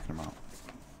I'm talking about.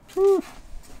 Whew.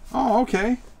 Oh,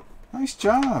 okay. Nice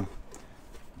job.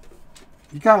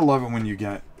 You gotta love it when you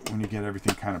get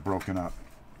everything kind of broken up.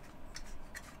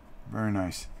 Very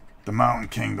nice. The Mountain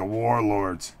King, the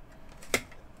Warlords.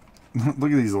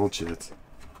 Look at these old shits.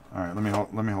 All right,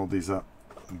 let me hold these up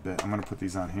a bit. I'm gonna put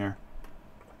these on here.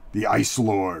 The Ice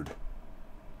Lord.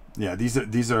 Yeah,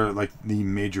 these are like the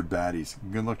major baddies.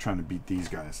 Good luck trying to beat these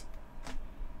guys.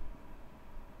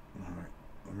 All right,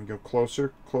 let me go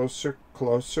closer, closer,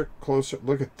 closer, closer.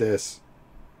 Look at this.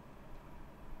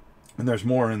 And there's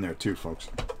more in there too, folks.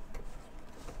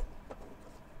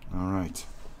 All right.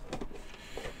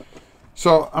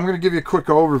 So I'm going to give you a quick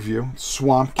overview.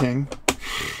 Swamp King.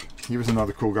 He was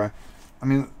another cool guy. I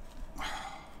mean,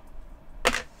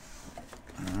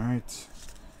 all right.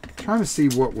 Trying to see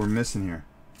what we're missing here.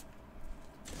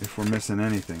 If we're missing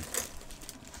anything.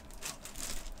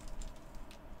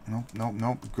 Nope, nope,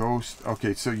 nope. Ghost.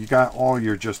 Okay, so you got all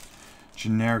your just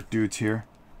generic dudes here.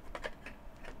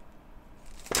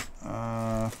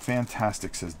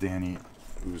 Fantastic, says Danny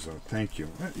Uzo. Thank you.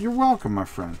 You're welcome, my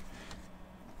friend.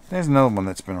 There's another one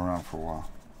that's been around for a while.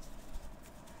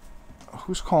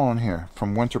 Who's calling here?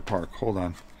 From Winter Park. Hold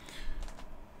on.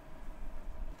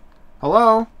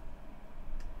 Hello?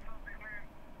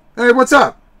 Hey, what's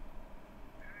up?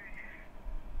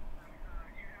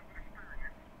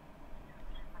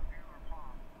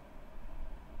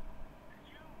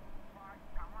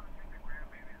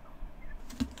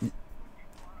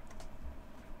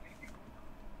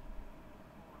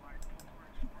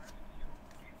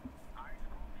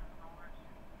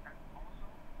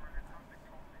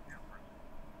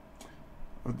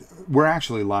 We're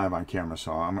actually live on camera,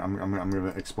 so I'm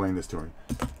going to explain this to her.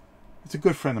 It's a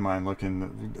good friend of mine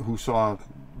who saw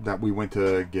that we went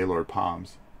to Gaylord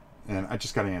Palms, and I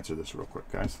just got to answer this real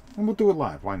quick, guys, and we'll do it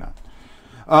live. Why not?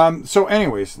 So,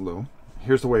 anyways, Lou,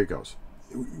 here's the way it goes.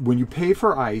 When you pay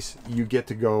for ice, you get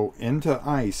to go into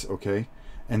ice, okay,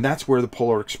 and that's where the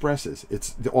Polar Express is.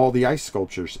 It's all the ice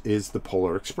sculptures is the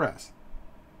Polar Express.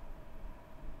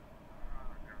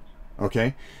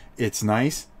 Okay, it's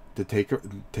nice to take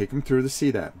them through to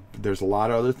see that. there's a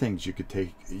lot of other things you could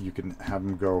take. You can have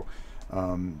them go.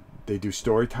 They do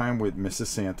story time with Mrs.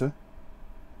 Santa.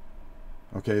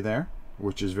 Okay, there,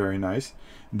 which is very nice.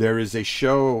 There is a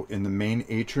show in the main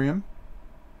atrium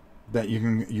that you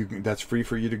can that's free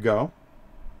for you to go.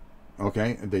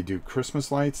 Okay, they do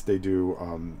Christmas lights. They do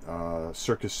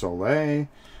Circus Soleil.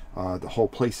 The whole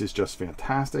place is just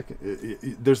fantastic.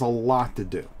 There's a lot to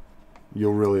do.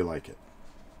 You'll really like it.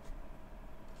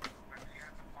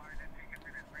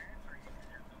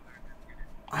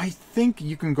 I think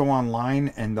you can go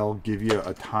online and they'll give you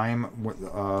a time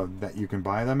that you can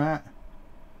buy them at.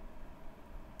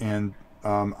 And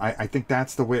I think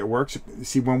that's the way it works.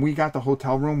 See, when we got the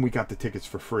hotel room, we got the tickets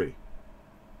for free.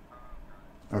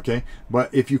 Okay?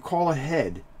 But if you call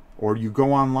ahead or you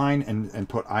go online and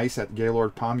put ice at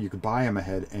Gaylord Palm, you can buy them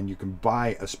ahead and you can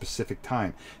buy a specific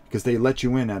time because they let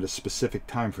you in at a specific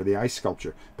time for the ice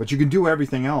sculpture. But you can do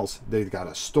everything else. They've got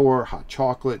a store, hot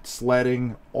chocolate,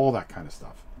 sledding, all that kind of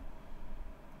stuff.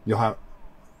 You'll have,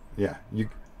 yeah,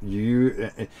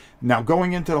 now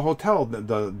going into the hotel,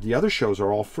 the other shows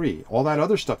are all free. All that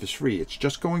other stuff is free. It's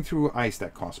just going through ice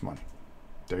that costs money.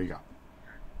 There you go.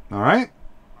 All right?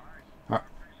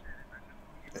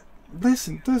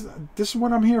 Listen, this is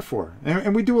what I'm here for,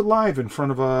 and we do it live in front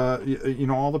of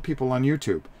all the people on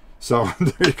YouTube. So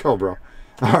there you go, bro.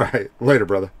 All right, later,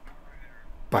 brother.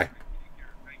 Bye.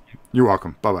 You're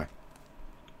welcome. Bye bye.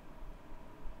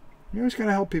 You always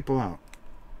gotta help people out.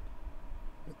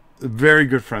 A very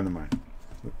good friend of mine.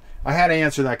 I had to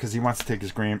answer that because he wants to take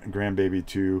his grandbaby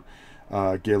to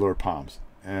Gaylord Palms,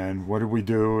 and what did we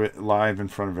do live in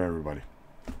front of everybody?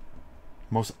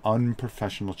 Most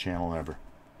unprofessional channel ever.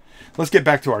 Let's get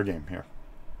back to our game here.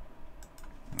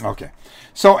 Okay.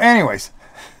 So anyways.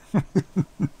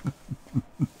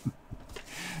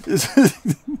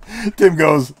 Tim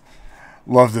goes,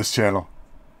 love this channel.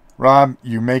 Rob,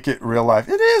 you make it real life.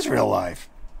 It is real life.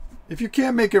 If you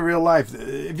can't make it real life,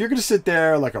 if you're going to sit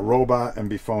there like a robot and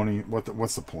be phony,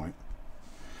 what's the point?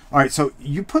 All right, so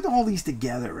you put all these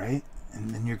together, right?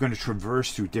 And then you're going to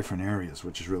traverse through different areas,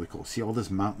 which is really cool. See all this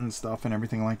mountain stuff and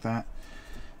everything like that?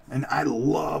 And I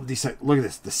love these. Look at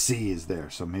this. The sea is there,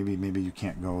 so maybe you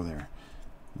can't go there.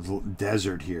 There's a little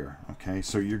desert here. Okay,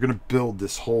 so you're going to build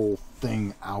this whole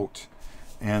thing out.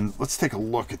 And let's take a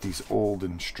look at these old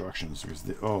instructions. Because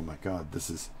oh my God, this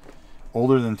is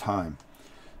older than time.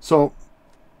 So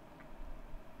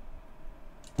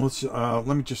let's let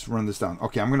me just run this down.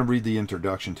 Okay, I'm going to read the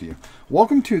introduction to you.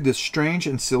 Welcome to this strange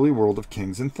and silly world of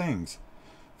kings and things.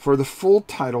 For the full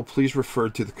title, please refer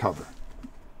to the cover.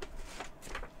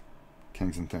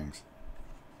 Kings and things.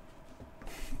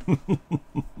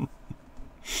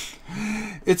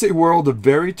 It's a world of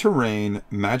varied terrain,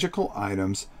 magical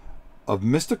items, of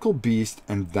mystical beasts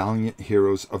and valiant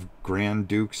heroes, of grand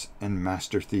dukes and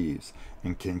master thieves.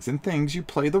 In Kings and Things, you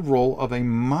play the role of a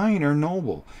minor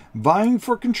noble, vying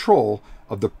for control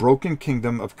of the broken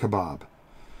kingdom of Kebab.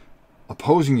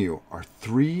 Opposing you are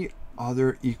 3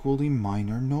 other equally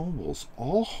minor nobles,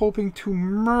 all hoping to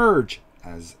merge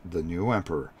as the new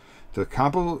emperor. To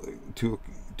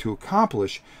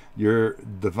accomplish your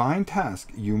divine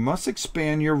task, you must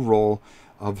expand your role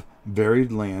of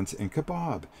varied lands in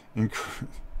Kebab. In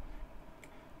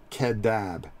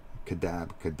Kebab,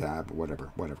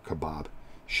 whatever, Kebab.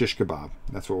 Shish Kebab,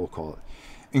 that's what we'll call it.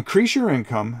 Increase your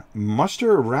income,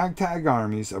 muster ragtag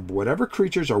armies of whatever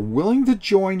creatures are willing to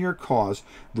join your cause,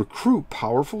 recruit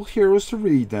powerful heroes to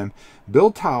lead them,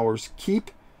 build towers,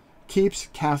 keeps,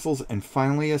 castles, and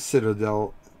finally a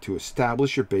citadel to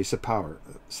establish your base of power.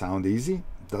 Sound easy,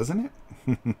 doesn't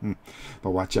it?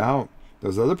 But watch out.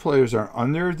 Those other players are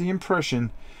under the impression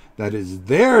that is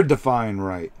their divine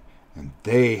right, and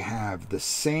they have the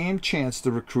same chance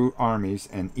to recruit armies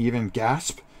and even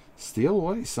steal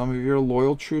away some of your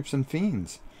loyal troops and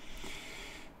fiends.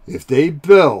 If they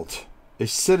build a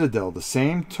citadel the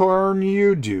same turn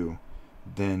you do,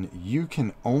 then you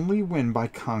can only win by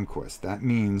conquest. That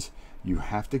means you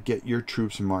have to get your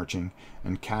troops marching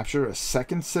and capture a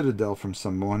second citadel from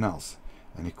someone else.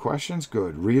 Any questions?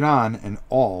 Good. Read on and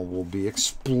all will be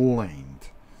explained.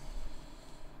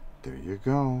 There you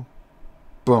go.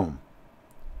 Boom.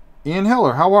 Ian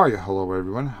Hiller, how are you? Hello,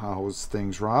 everyone. How's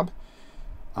things, Rob?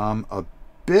 I'm a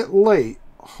bit late.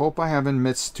 Hope I haven't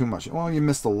missed too much. Well, you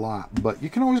missed a lot, but you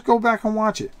can always go back and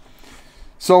watch it.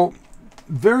 So,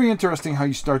 very interesting how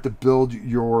you start to build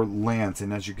your lands.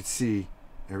 And as you can see,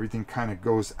 everything kind of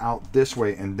goes out this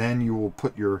way, and then you will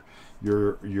put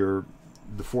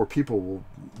the 4 people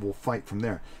will fight from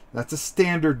there. That's a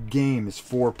standard game, is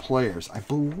 4 players. I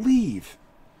believe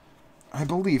I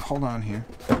believe, hold on here.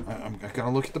 I got to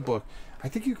look at the book. I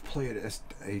think you can play it as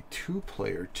a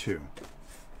 2-player too.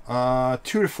 2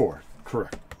 to 4,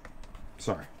 correct.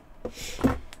 Sorry.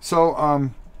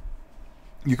 So,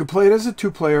 you can play it as a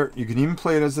 2-player. You can even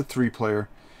play it as a 3-player.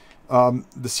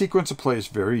 The sequence of play is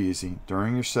very easy.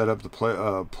 During your setup,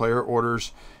 the player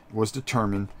orders was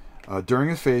determined. During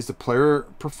the phase, the player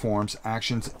performs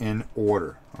actions in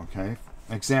order. Okay?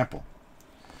 Example.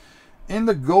 In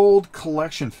the gold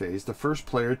collection phase, the first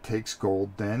player takes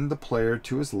gold, then the player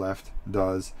to his left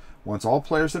does. Once all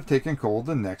players have taken gold,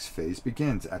 the next phase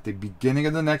begins. At the beginning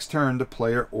of the next turn, the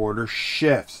player order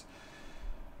shifts.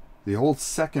 The old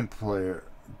second player,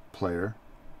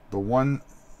 the one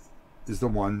is the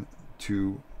one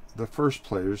to the first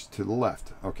players to the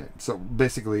left. Okay, so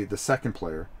basically the second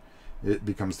player, it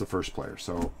becomes the first player.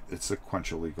 So it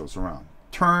sequentially goes around.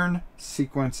 Turn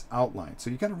sequence outline. So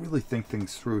you got to really think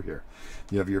things through here.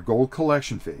 You have your gold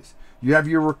collection phase. You have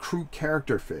your recruit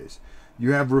character phase.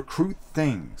 You have recruit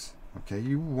things. Okay,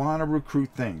 you want to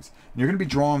recruit things. And you're going to be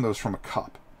drawing those from a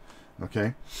cup.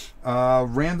 Okay,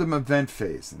 random event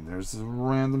phase, and there's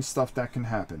random stuff that can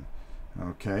happen.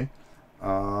 Okay,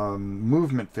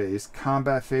 movement phase,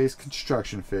 combat phase,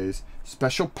 construction phase,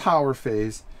 special power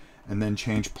phase, and then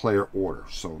change player order.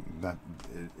 So that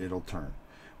it'll turn.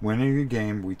 Winning a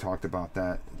game, we talked about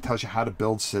that. It tells you how to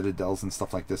build citadels and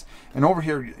stuff like this. And over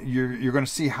here, you're going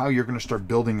to see how you're going to start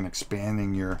building and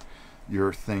expanding your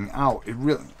thing out.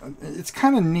 It's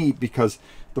kind of neat because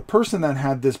the person that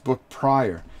had this book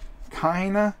prior,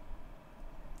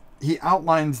 he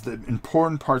outlines the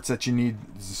important parts that you need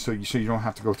so you don't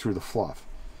have to go through the fluff.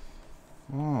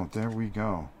 Oh, there we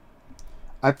go.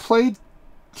 I played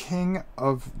King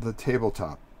of the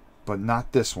Tabletop, but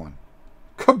not this one.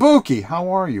 Kabuki, how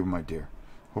are you, my dear?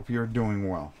 Hope you're doing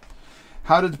well.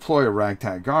 How to deploy a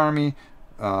ragtag army.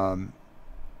 Okay,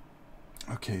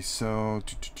 so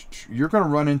you're going to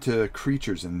run into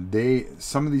creatures, and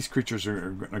some of these creatures are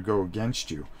going to go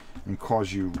against you and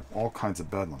cause you all kinds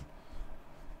of bedlam.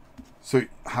 So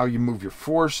how you move your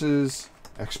forces,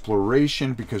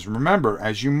 exploration, because remember,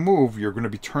 as you move, you're going to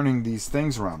be turning these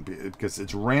things around because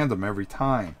it's random every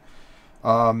time.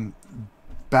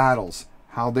 Battles,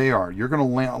 how they are. You're going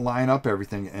to line up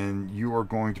everything, and you are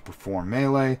going to perform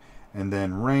melee and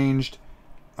then ranged,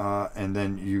 and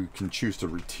then you can choose to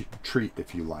retreat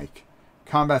if you like.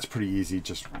 Combat's pretty easy,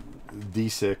 just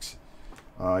D6.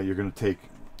 You're going to take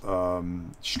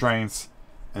strengths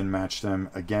and match them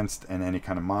against and any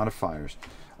kind of modifiers.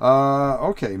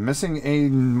 Okay, missing a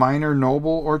minor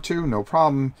noble or two, no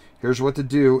problem. Here's what to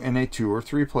do in a 2 or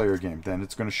 3 player game. Then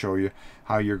it's going to show you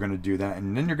how you're going to do that,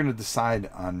 and then you're going to decide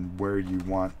on where you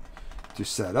want to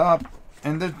set up.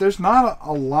 And there's not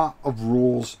a lot of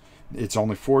rules. It's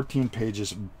only 14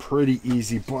 pages, pretty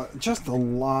easy, but just a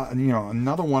lot. You know,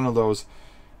 another one of those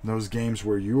games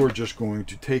where you are just going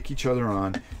to take each other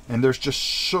on, and there's just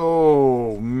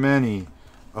so many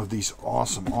of these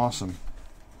awesome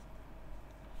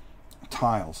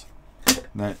tiles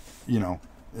that, you know,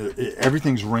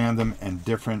 everything's random and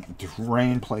different.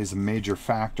 Terrain plays a major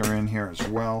factor in here as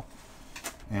well.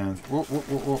 And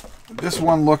this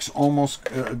one looks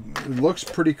looks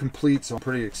pretty complete, so I'm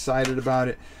pretty excited about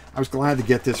it. I was glad to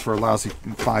get this for a lousy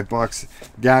 $5.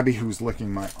 Gabby, who's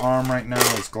licking my arm right now,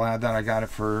 is glad that I got it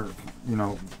for, you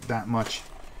know, that much.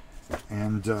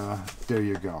 And there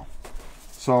you go.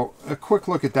 So a quick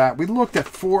look at that. We looked at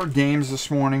 4 games this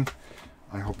morning.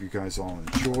 I hope you guys all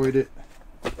enjoyed it.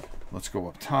 Let's go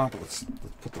up top. Let's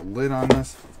put the lid on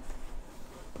this.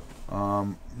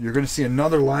 You're going to see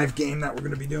another live game that we're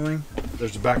going to be doing.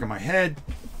 There's the back of my head.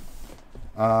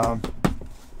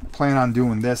 Plan on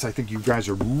doing this. I think you guys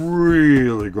are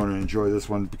really going to enjoy this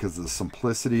one because of the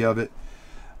simplicity of it.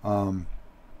 I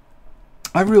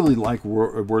really like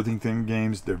Worthington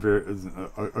games. They're very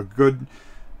a good.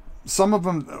 Some of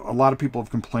them, a lot of people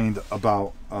have complained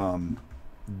about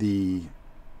the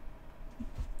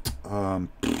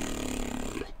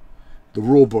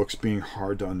rule books being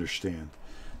hard to understand.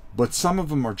 But some of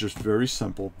them are just very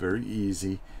simple, very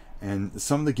easy, and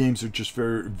some of the games are just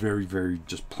very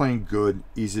just plain good,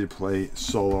 easy to play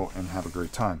solo and have a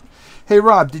great time. Hey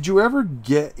Rob, did you ever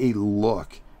get a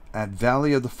look at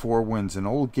Valley of the Four Winds, an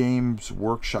old Games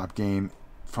Workshop game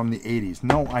from the 80s?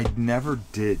 No, I never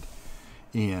did,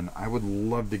 Ian. I would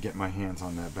love to get my hands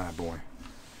on that bad boy.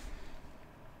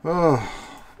 Oh,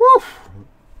 woo!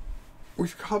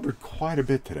 We've covered quite a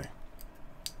bit today.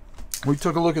 We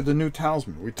took a look at the new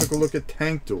Talisman. We took a look at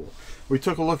Tank Duel. We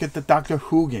took a look at the Doctor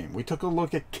Who game. We took a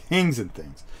look at Kings and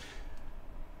things.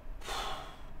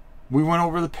 We went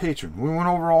over the Patron. We went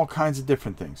over all kinds of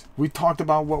different things. We talked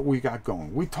about what we got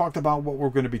going. We talked about what we're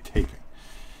going to be taping.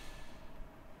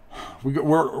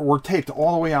 we're taped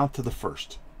all the way out to the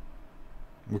 1st.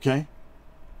 Okay?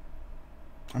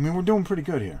 I mean, we're doing pretty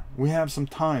good here. We have some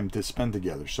time to spend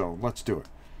together, so let's do it.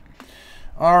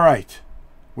 All right.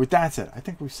 With that said, I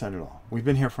think we've said it all. We've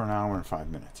been here for an hour and 5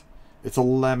 minutes. It's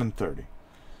 11:30.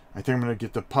 I think I'm going to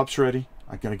get the pups ready.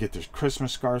 I'm going to get their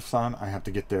Christmas scarves on. I have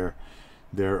to get their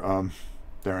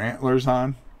antlers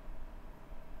on.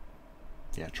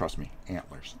 Yeah, trust me,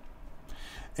 antlers.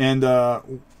 And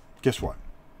guess what?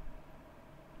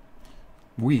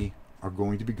 We are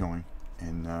going to be going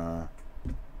and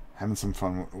having some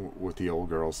fun with the old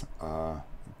girls,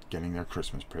 getting their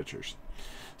Christmas pictures.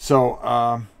 So,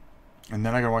 and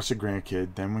then I gotta watch the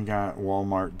grandkid. Then we got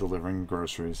Walmart delivering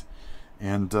groceries,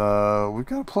 and we've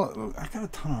got I got a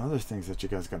ton of other things that you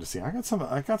guys got to see. I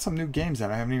got some new games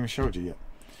that I haven't even showed you yet.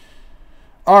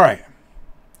 All right,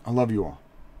 I love you all.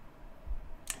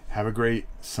 Have a great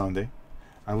Sunday.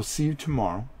 I will see you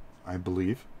tomorrow, I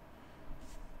believe.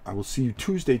 I will see you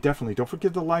Tuesday, definitely. Don't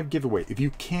forget the live giveaway. If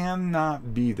you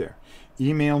cannot be there,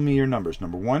 email me your numbers.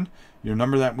 Number one, your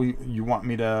number that you want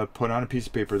me to put on a piece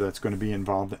of paper that's going to be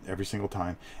involved every single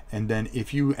time. And then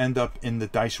if you end up in the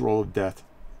dice roll of death,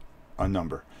 a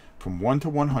number from 1 to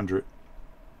 100.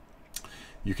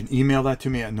 You can email that to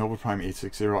me at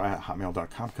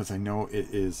nobleprime860@hotmail.com, because I know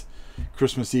it is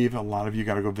Christmas Eve. A lot of you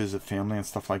got to go visit family and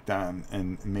stuff like that,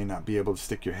 and may not be able to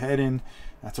stick your head in.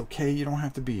 That's okay. You don't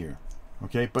have to be here.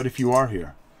 Okay? But if you are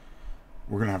here,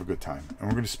 we're going to have a good time, and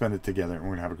we're going to spend it together, and we're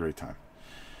going to have a great time.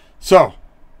 So,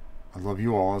 I love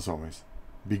you all as always.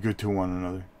 Be good to one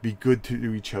another. Be good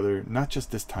to each other, not just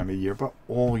this time of year, but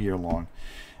all year long.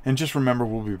 And just remember,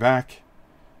 we'll be back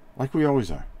like we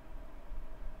always are,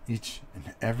 each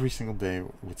and every single day,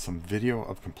 with some video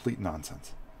of complete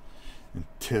nonsense.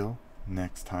 Until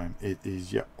next time, it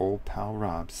is your old pal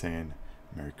Rob saying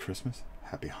Merry Christmas,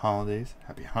 Happy Holidays,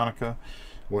 Happy Hanukkah.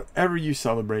 Whatever you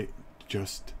celebrate,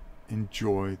 just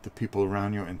enjoy the people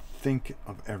around you and think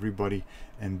of everybody,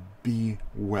 and be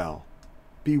well.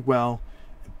 Be well,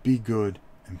 be good,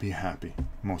 and be happy,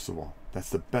 most of all. That's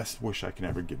the best wish I can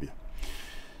ever give you.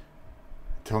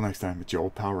 Until next time, it's your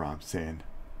old pal Rob saying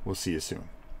we'll see you soon.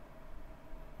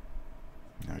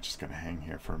 Now I just gotta hang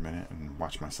here for a minute and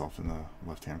watch myself in the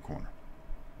left-hand corner.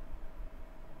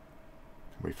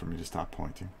 Wait for me to stop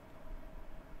pointing.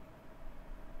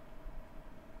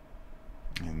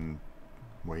 And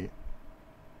wait.